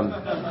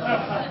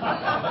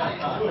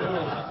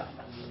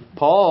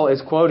 Paul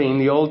is quoting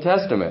the Old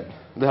Testament.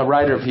 The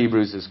writer of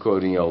Hebrews is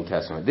quoting the Old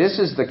Testament. This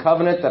is the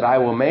covenant that I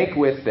will make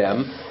with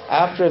them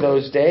after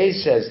those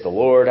days, says the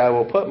Lord. I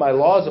will put my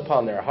laws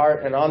upon their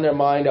heart, and on their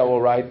mind I will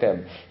write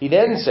them. He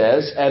then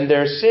says, and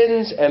their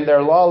sins and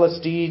their lawless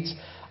deeds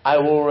I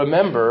will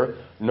remember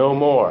no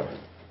more.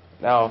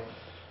 Now,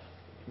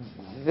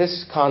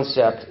 this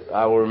concept,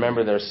 I will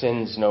remember their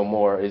sins no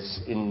more,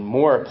 is in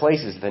more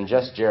places than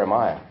just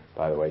Jeremiah,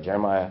 by the way.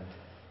 Jeremiah,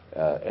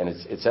 and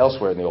it's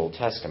elsewhere in the Old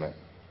Testament.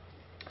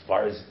 As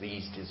far as the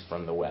east is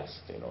from the west,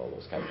 all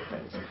those kinds of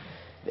things.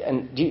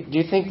 And do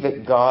you think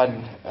that God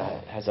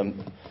has a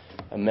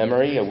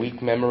memory, a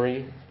weak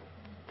memory,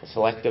 a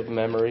selective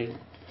memory?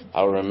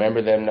 I'll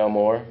remember them no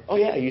more. Oh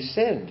yeah, you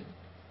sinned.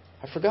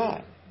 I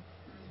forgot.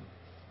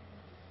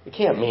 It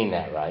can't mean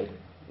that, right?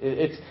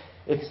 It's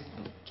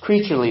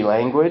creaturely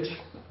language.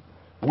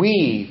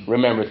 We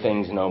remember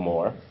things no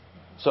more.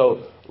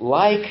 So,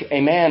 like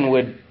a man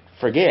would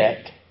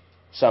forget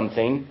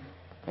something,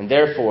 and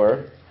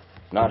therefore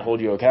not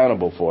hold you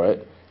accountable for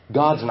it,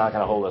 God's not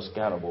going to hold us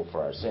accountable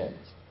for our sins.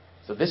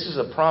 So this is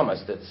a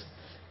promise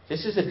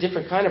this is a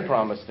different kind of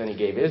promise than he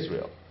gave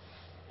Israel.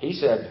 He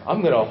said,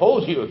 I'm going to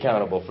hold you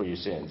accountable for your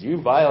sins.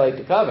 You violate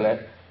the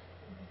covenant,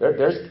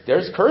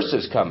 there's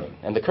curses coming.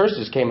 And the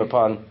curses came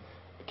upon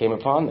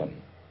them.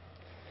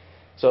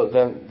 So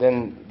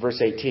then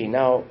verse 18,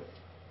 now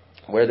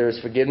where there is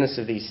forgiveness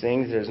of these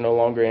things, there is no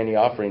longer any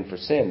offering for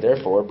sin.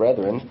 Therefore,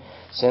 brethren,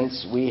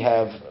 since we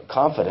have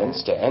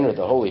confidence to enter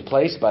the holy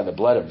place by the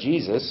blood of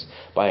Jesus,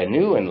 by a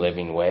new and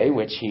living way,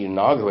 which he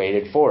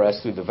inaugurated for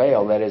us through the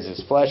veil, that is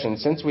his flesh, and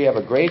since we have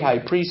a great high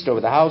priest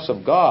over the house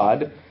of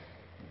God,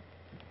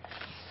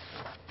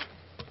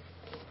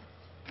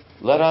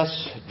 let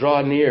us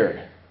draw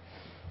near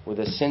with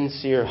a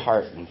sincere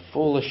heart and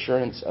full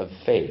assurance of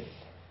faith,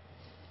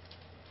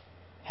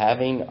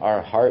 having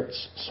our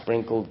hearts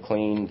sprinkled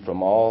clean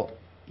from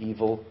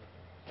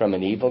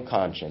an evil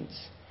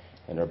conscience,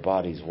 and our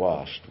bodies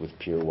washed with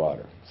pure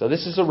water. So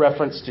this is a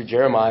reference to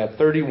Jeremiah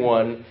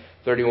 31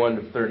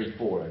 to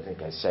 34, I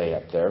think I say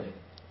up there.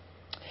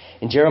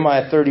 In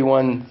Jeremiah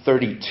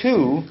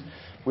 31:32,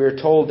 we're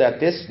told that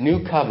this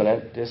new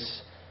covenant,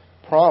 this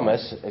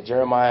promise,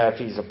 Jeremiah, if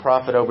he's a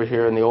prophet over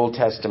here in the Old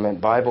Testament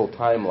Bible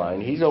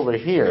timeline, he's over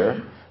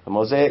here. The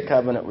Mosaic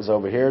covenant was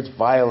over here. It's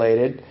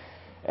violated,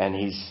 and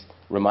he's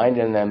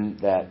reminding them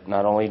that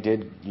not only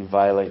did you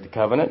violate the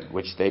covenant,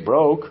 which they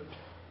broke,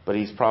 but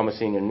he's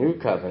promising a new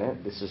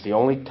covenant. This is the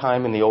only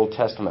time in the Old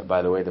Testament,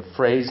 by the way, the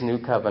phrase new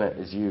covenant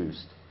is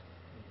used.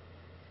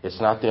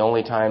 It's not the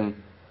only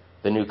time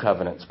the new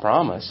covenant's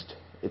promised.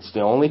 It's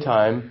the only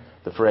time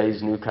the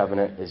phrase new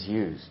covenant is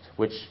used,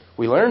 which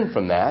we learn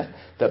from that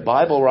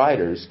Bible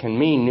writers can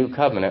mean new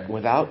covenant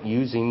without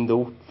using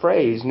the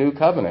phrase new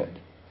covenant.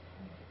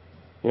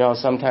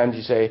 Sometimes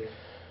you say,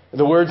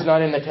 the word's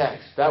not in the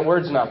text. That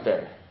word's not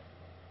there.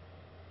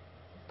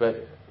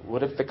 But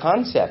what if the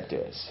concept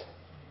is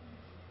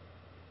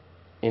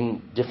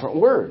in different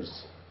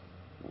words?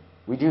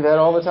 We do that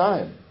all the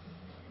time.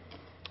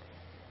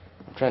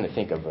 I'm trying to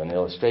think of an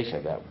illustration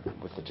of that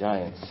with the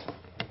Giants.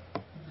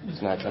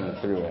 It's not coming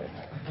through right.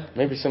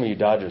 Maybe some of you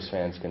Dodgers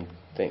fans can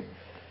think.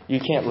 You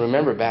can't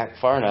remember back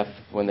far enough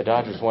when the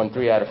Dodgers won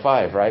 3 out of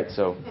 5, right?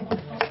 So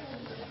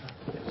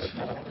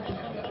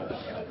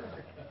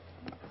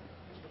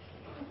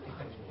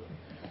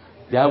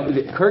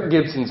Kirk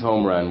Gibson's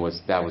home run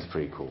was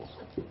pretty cool.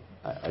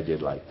 I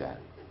did like that.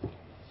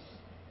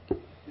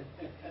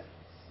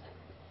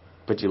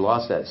 But you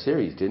lost that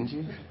series, didn't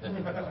you?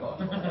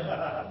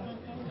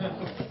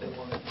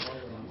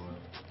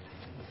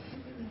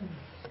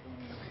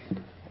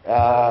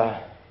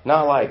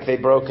 Not like they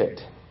broke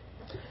it.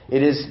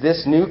 It is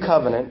this new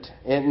covenant.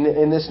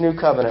 In this new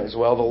covenant as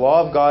well, the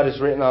law of God is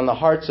written on the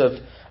hearts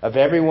of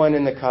everyone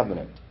in the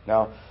covenant.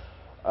 Now,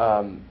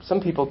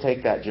 some people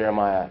take that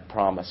Jeremiah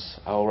promise,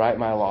 I will write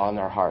my law in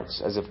their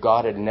hearts, as if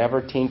God had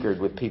never tinkered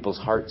with people's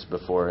hearts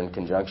before in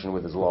conjunction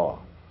with his law.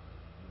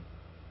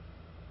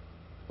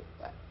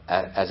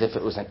 As if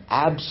it was an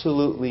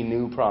absolutely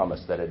new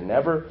promise that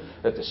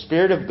the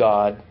Spirit of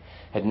God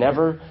had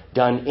never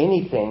done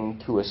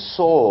anything to a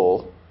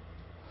soul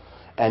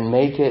and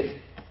make it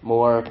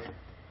more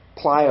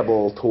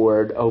pliable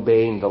toward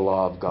obeying the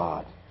law of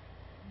God.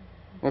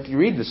 And if you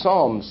read the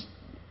Psalms,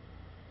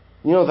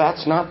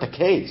 that's not the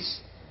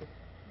case.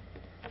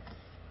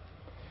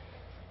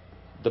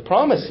 The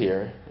promise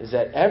here is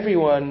that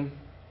everyone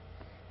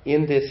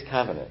in this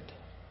covenant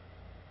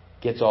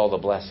gets all the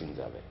blessings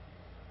of it.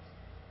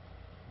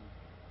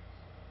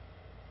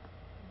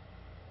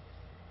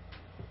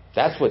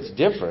 That's what's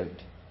different.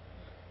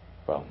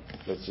 Well,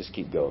 let's just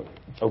keep going.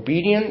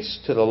 Obedience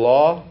to the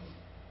law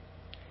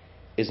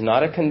is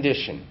not a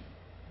condition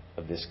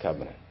of this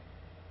covenant.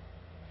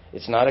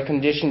 It's not a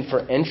condition for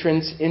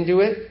entrance into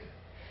it.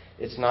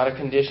 It's not a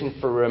condition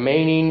for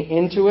remaining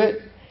into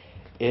it.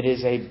 It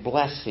is a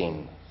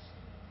blessing.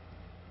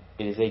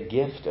 It is a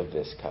gift of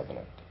this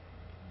covenant.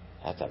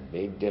 That's a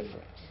big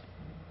difference.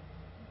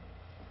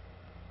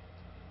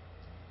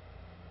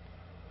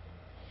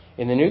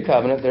 In the new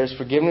covenant, there's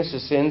forgiveness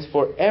of sins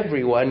for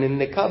everyone in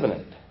the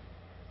covenant.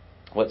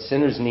 What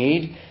sinners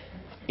need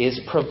is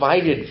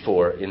provided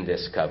for in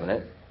this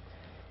covenant,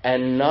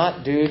 and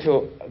not due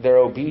to their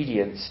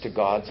obedience to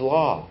God's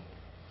law.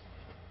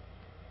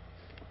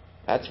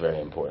 That's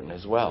very important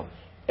as well.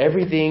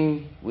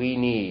 Everything we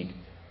need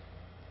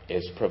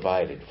is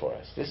provided for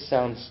us. This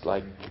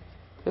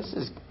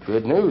is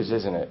good news,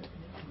 isn't it?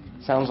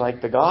 Sounds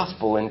like the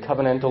gospel in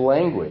covenantal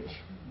language.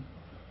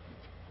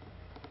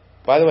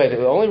 By the way,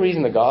 the only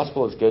reason the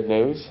gospel is good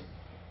news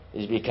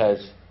is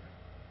because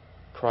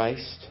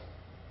Christ,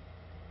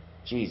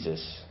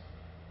 Jesus,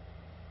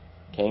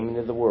 came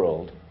into the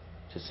world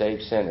to save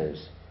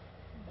sinners,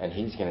 and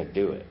He's going to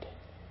do it.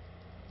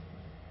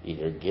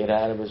 Either get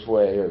out of His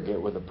way or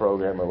get with the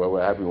program or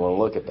however you want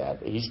to look at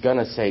that. He's going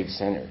to save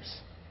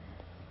sinners.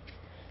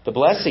 The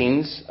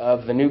blessings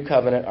of the new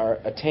covenant are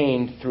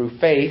attained through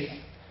faith,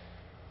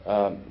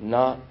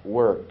 not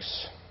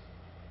works.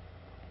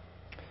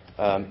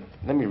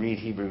 Let me read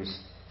Hebrews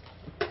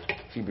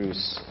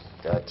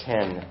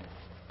 10,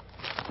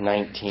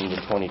 19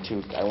 to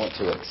 22. I want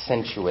to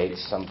accentuate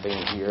something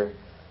here.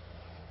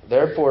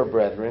 Therefore,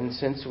 brethren,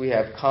 since we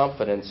have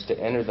confidence to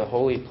enter the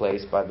holy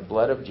place by the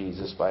blood of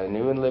Jesus, by a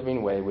new and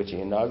living way, which He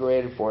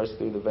inaugurated for us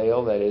through the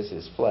veil that is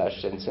His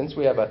flesh, and since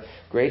we have a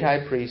great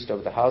high priest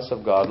over the house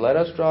of God, let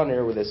us draw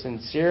near with a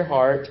sincere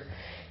heart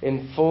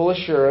in full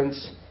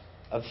assurance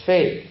of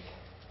faith,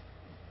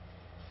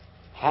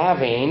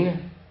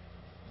 having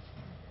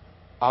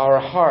our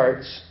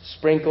hearts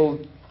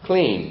sprinkled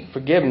clean.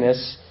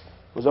 Forgiveness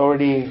was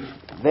already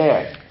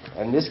there,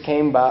 and this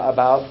came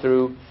about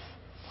through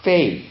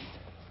faith.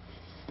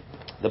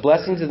 The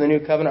blessings of the new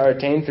covenant are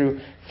attained through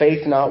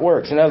faith, not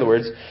works. In other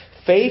words,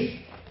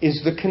 faith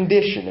is the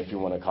condition, if you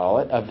want to call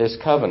it, of this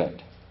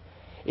covenant.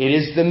 It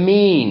is the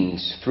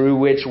means through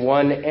which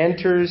one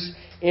enters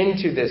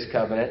into this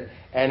covenant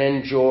and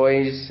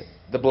enjoys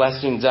the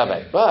blessings of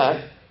it.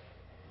 But,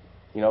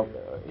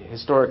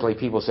 historically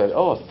people said,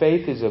 if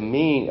faith is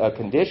a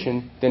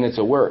condition, then it's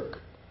a work.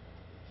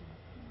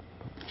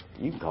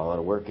 You can call it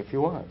a work if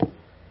you want.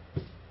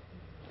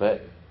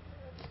 But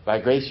by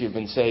grace you've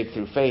been saved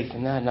through faith,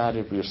 and that not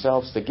of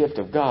yourselves, the gift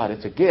of God.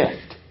 It's a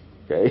gift.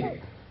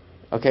 Okay?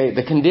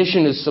 The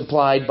condition is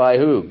supplied by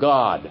who?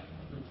 God.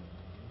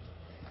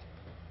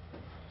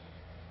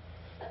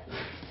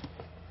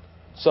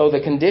 So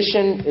the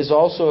condition is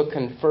also a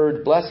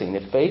conferred blessing.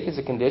 If faith is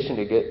a condition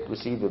to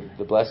receive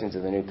the blessings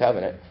of the new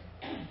covenant,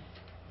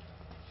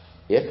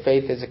 if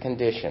faith is a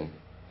condition,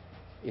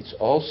 it's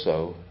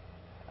also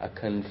a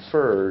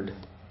conferred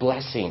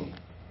blessing.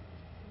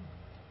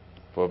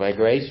 For by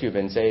grace you've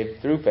been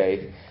saved through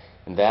faith,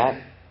 and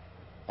that,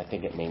 I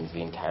think it means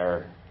the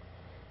entire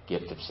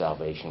gift of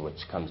salvation which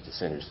comes to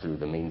sinners through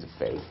the means of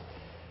faith.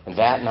 And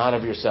that not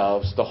of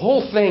yourselves. The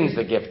whole thing's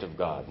the gift of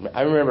God.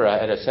 I remember I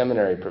had a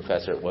seminary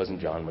professor. It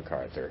wasn't John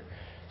MacArthur,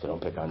 so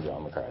don't pick on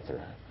John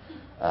MacArthur.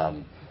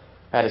 I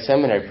had a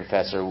seminary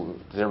professor.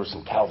 There were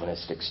some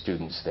Calvinistic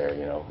students there,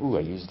 Ooh,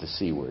 I used the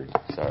C word.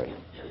 Sorry.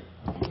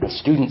 The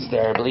students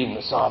there believe in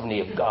the sovereignty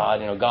of God.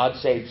 God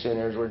saved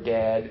sinners. We're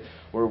dead.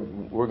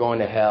 We're going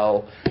to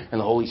hell. And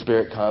the Holy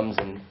Spirit comes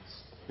and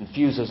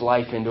infuses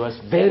life into us.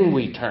 Then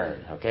we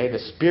turn. Okay? The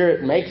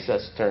Spirit makes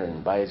us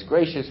turn by His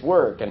gracious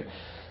work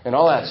and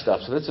all that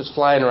stuff. So this is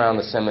flying around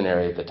the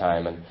seminary at the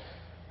time.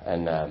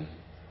 And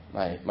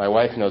my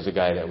wife knows a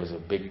guy that was a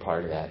big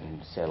part of that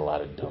and said a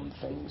lot of dumb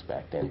things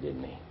back then,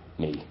 didn't he?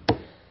 Me.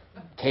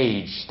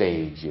 Cage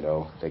stage,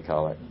 they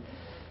call it.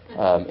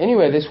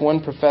 Anyway, this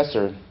one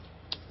professor,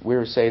 we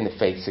were saying the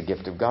faith's a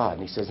gift of God.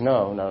 And he says,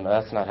 no,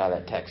 that's not how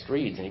that text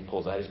reads. And he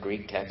pulls out his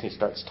Greek text and he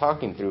starts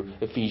talking through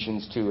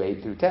Ephesians 2,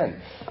 8 through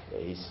 10.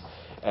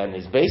 And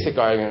his basic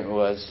argument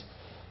was,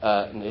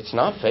 it's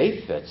not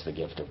faith that's the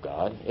gift of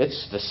God.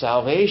 It's the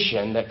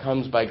salvation that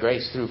comes by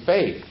grace through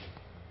faith.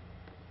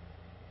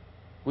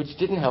 Which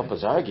didn't help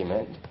his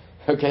argument.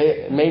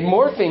 Okay? It made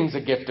more things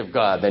a gift of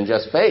God than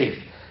just faith.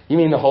 You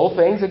mean the whole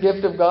thing's a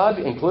gift of God,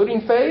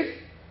 including faith?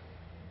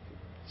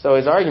 So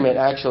his argument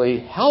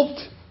actually helped,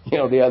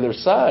 the other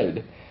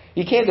side.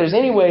 There's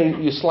any way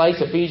you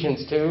slice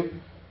Ephesians 2.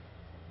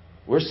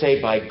 We're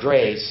saved by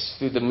grace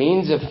through the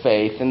means of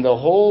faith, and the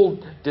whole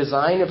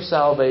design of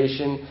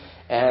salvation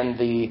and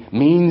the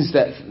means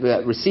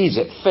that receives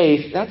it,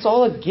 faith, that's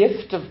all a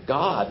gift of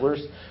God.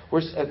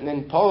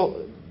 And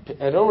Paul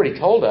had already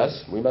told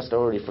us, we must have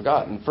already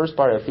forgotten, the first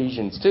part of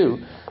Ephesians 2,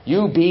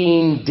 you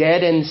being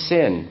dead in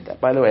sin.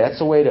 By the way, that's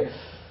the way to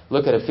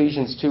look at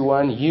Ephesians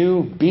 2:1.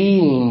 You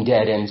being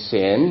dead in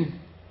sin.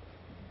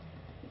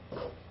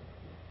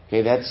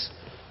 Okay, that's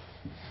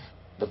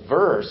the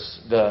verse.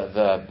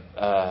 The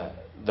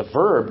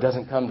verb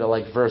doesn't come to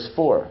like verse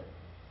 4.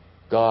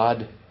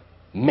 God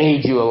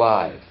made you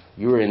alive.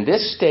 You were in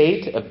this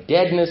state of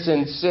deadness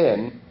and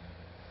sin,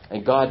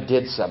 and God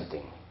did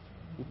something.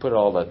 You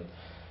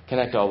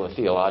connect all the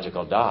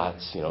theological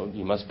dots.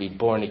 You must be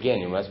born again.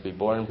 You must be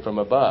born from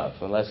above.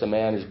 Unless a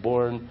man is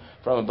born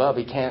from above,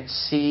 he can't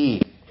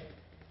see,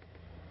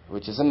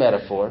 which is a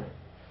metaphor.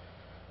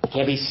 He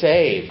can't be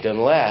saved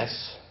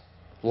unless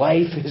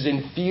life is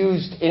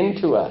infused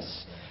into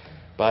us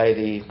by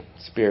the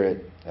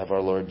Spirit of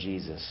our Lord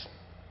Jesus.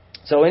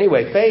 So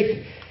anyway,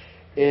 faith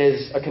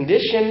is a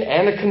condition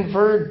and a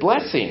conferred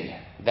blessing.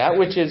 That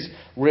which is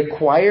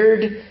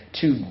required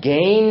to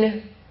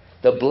gain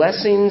the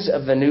blessings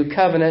of the new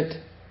covenant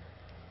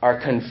are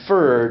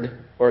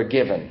conferred or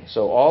given.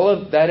 So all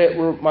of that it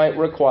might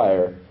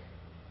require,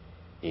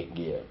 it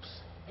gives.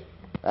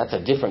 That's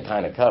a different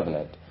kind of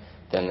covenant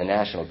than the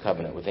national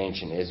covenant with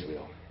ancient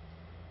Israel.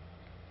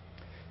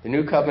 The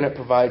new covenant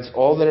provides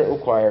all that it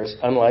requires,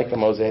 unlike the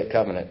Mosaic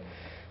covenant.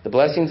 The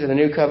blessings of the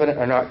new covenant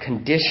are not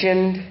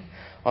conditioned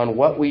on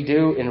what we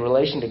do in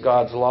relation to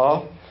God's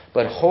law,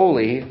 but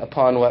wholly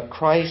upon what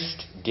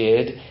Christ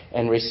did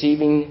and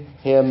receiving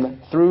Him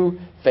through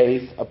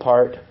faith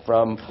apart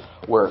from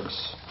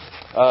works.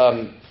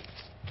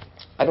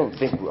 I don't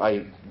think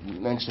I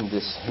mentioned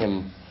this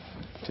hymn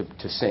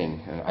to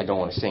sing, and I don't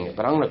want to sing it,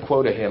 but I'm going to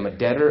quote a hymn, A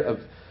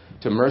Debtor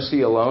to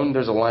Mercy Alone.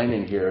 There's a line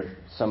in here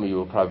some of you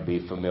will probably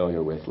be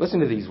familiar with. Listen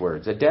to these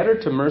words. A debtor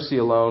to mercy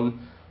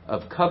alone,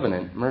 of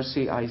covenant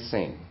mercy I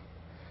sing,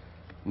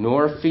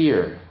 nor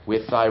fear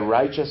with thy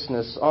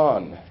righteousness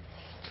on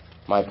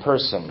my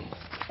person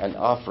an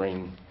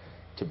offering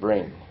to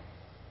bring.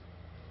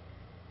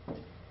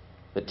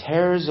 The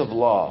terrors of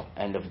law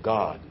and of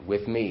God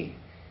with me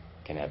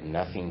can have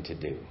nothing to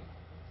do.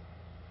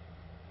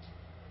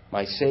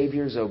 My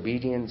Savior's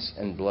obedience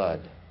and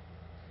blood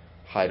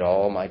hide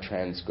all my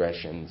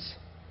transgressions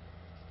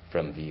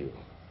from view.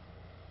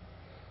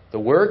 The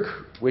work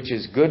which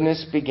His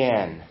goodness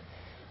began,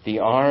 the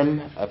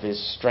arm of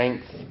His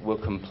strength will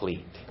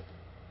complete.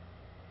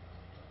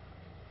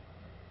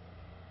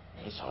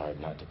 It's hard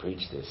not to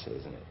preach this,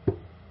 isn't it?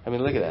 I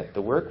mean, look at that.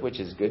 The work which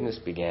His goodness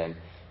began,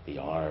 the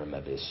arm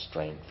of His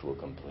strength will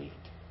complete.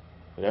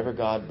 Whatever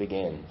God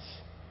begins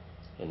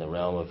in the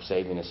realm of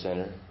saving a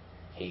sinner,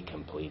 He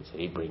completes it.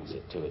 He brings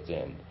it to its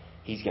end.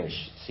 He's going to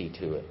see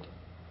to it.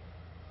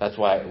 That's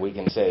why we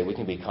can say, we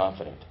can be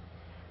confident.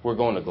 We're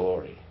going to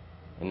glory,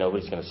 and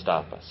nobody's going to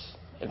stop us.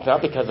 It's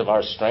not because of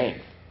our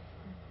strength.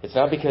 It's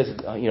not because,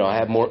 I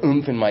have more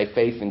oomph in my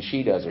faith than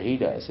she does or he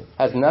does. It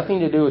has nothing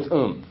to do with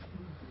oomph.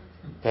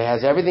 It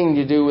has everything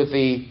to do with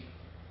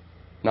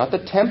not the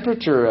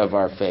temperature of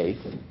our faith,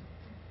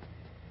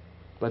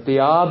 but the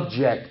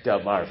object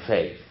of our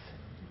faith.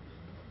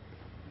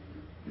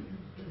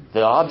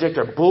 The object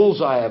or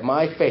bullseye of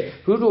my faith.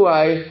 What do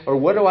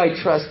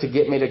I trust to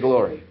get me to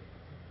glory?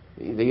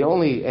 The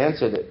only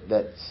answer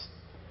that's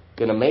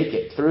going to make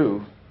it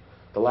through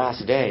the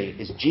last day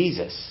is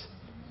Jesus.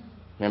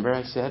 Remember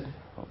I said,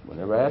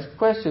 whenever I ask a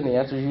question, the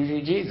answer is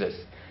usually Jesus.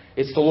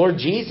 It's the Lord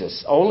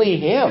Jesus. Only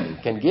Him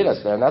can get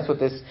us there. And that's what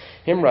this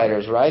hymn writer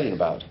is writing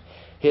about.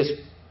 His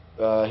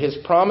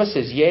promise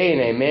is yea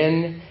and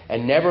amen,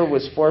 and never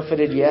was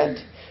forfeited yet.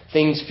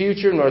 Things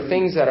future, nor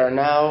things that are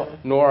now,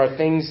 nor are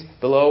things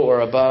below or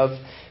above,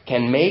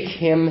 can make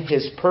Him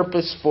His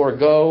purpose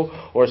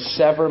forego or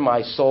sever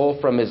my soul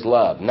from His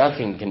love.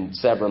 Nothing can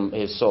sever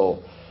His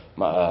soul,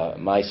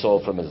 my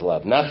soul from His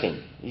love.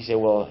 Nothing. You say,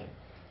 well,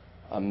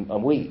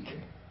 I'm weak.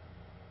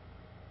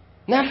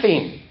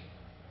 Nothing.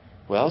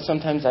 Well,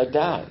 sometimes I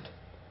doubt.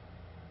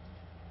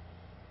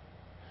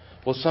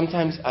 Well,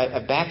 sometimes I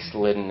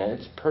backslidden and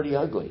it's pretty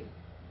ugly.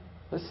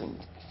 Listen,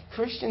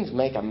 Christians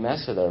make a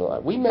mess of their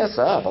life. We mess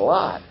up a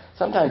lot.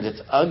 Sometimes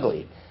it's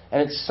ugly.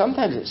 And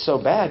sometimes it's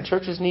so bad,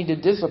 churches need to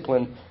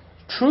discipline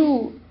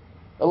true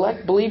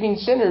elect believing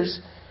sinners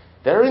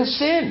that are in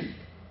sin.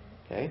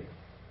 Okay?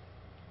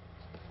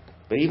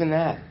 But even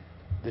that,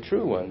 the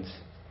true ones,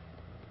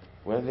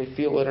 whether they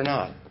feel it or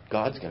not,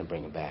 God's going to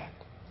bring them back.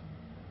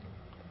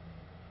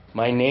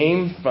 My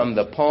name from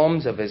the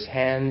palms of His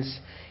hands,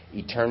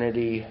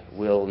 eternity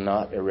will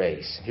not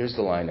erase. Here's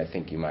the line I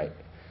think you might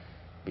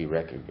be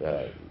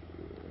recognize.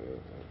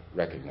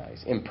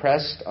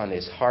 Impressed on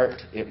His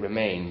heart it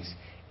remains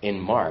in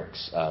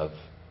marks of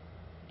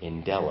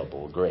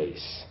indelible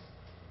grace.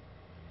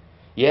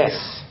 Yes,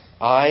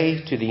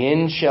 I to the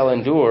end shall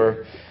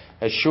endure,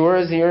 as sure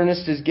as the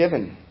earnest is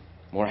given,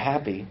 more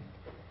happy,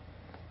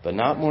 but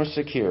not more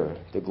secure,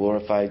 the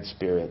glorified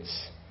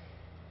spirits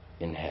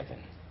in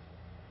heaven.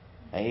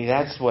 And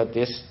that's what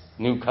this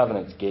new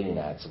covenant's getting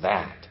at. It's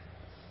that.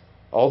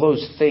 All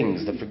those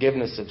things, the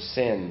forgiveness of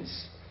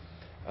sins,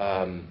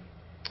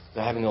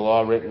 having the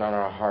law written on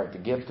our heart, the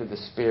gift of the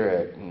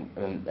Spirit,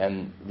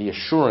 and the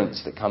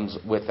assurance that comes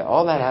with it.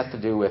 All that has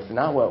to do with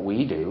not what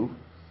we do,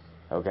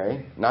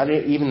 okay? Not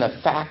even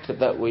the fact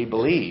that we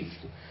believe,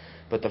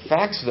 but the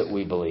facts that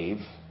we believe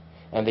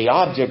and the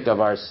object of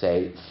our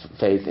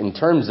faith in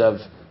terms of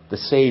the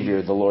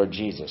Savior, the Lord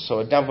Jesus. So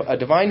a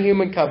divine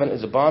human covenant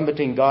is a bond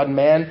between God and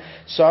man,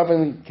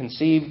 sovereignly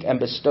conceived and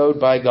bestowed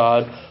by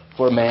God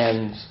for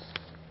man's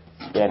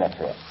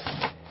benefit.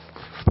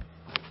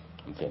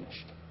 I'm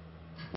finished.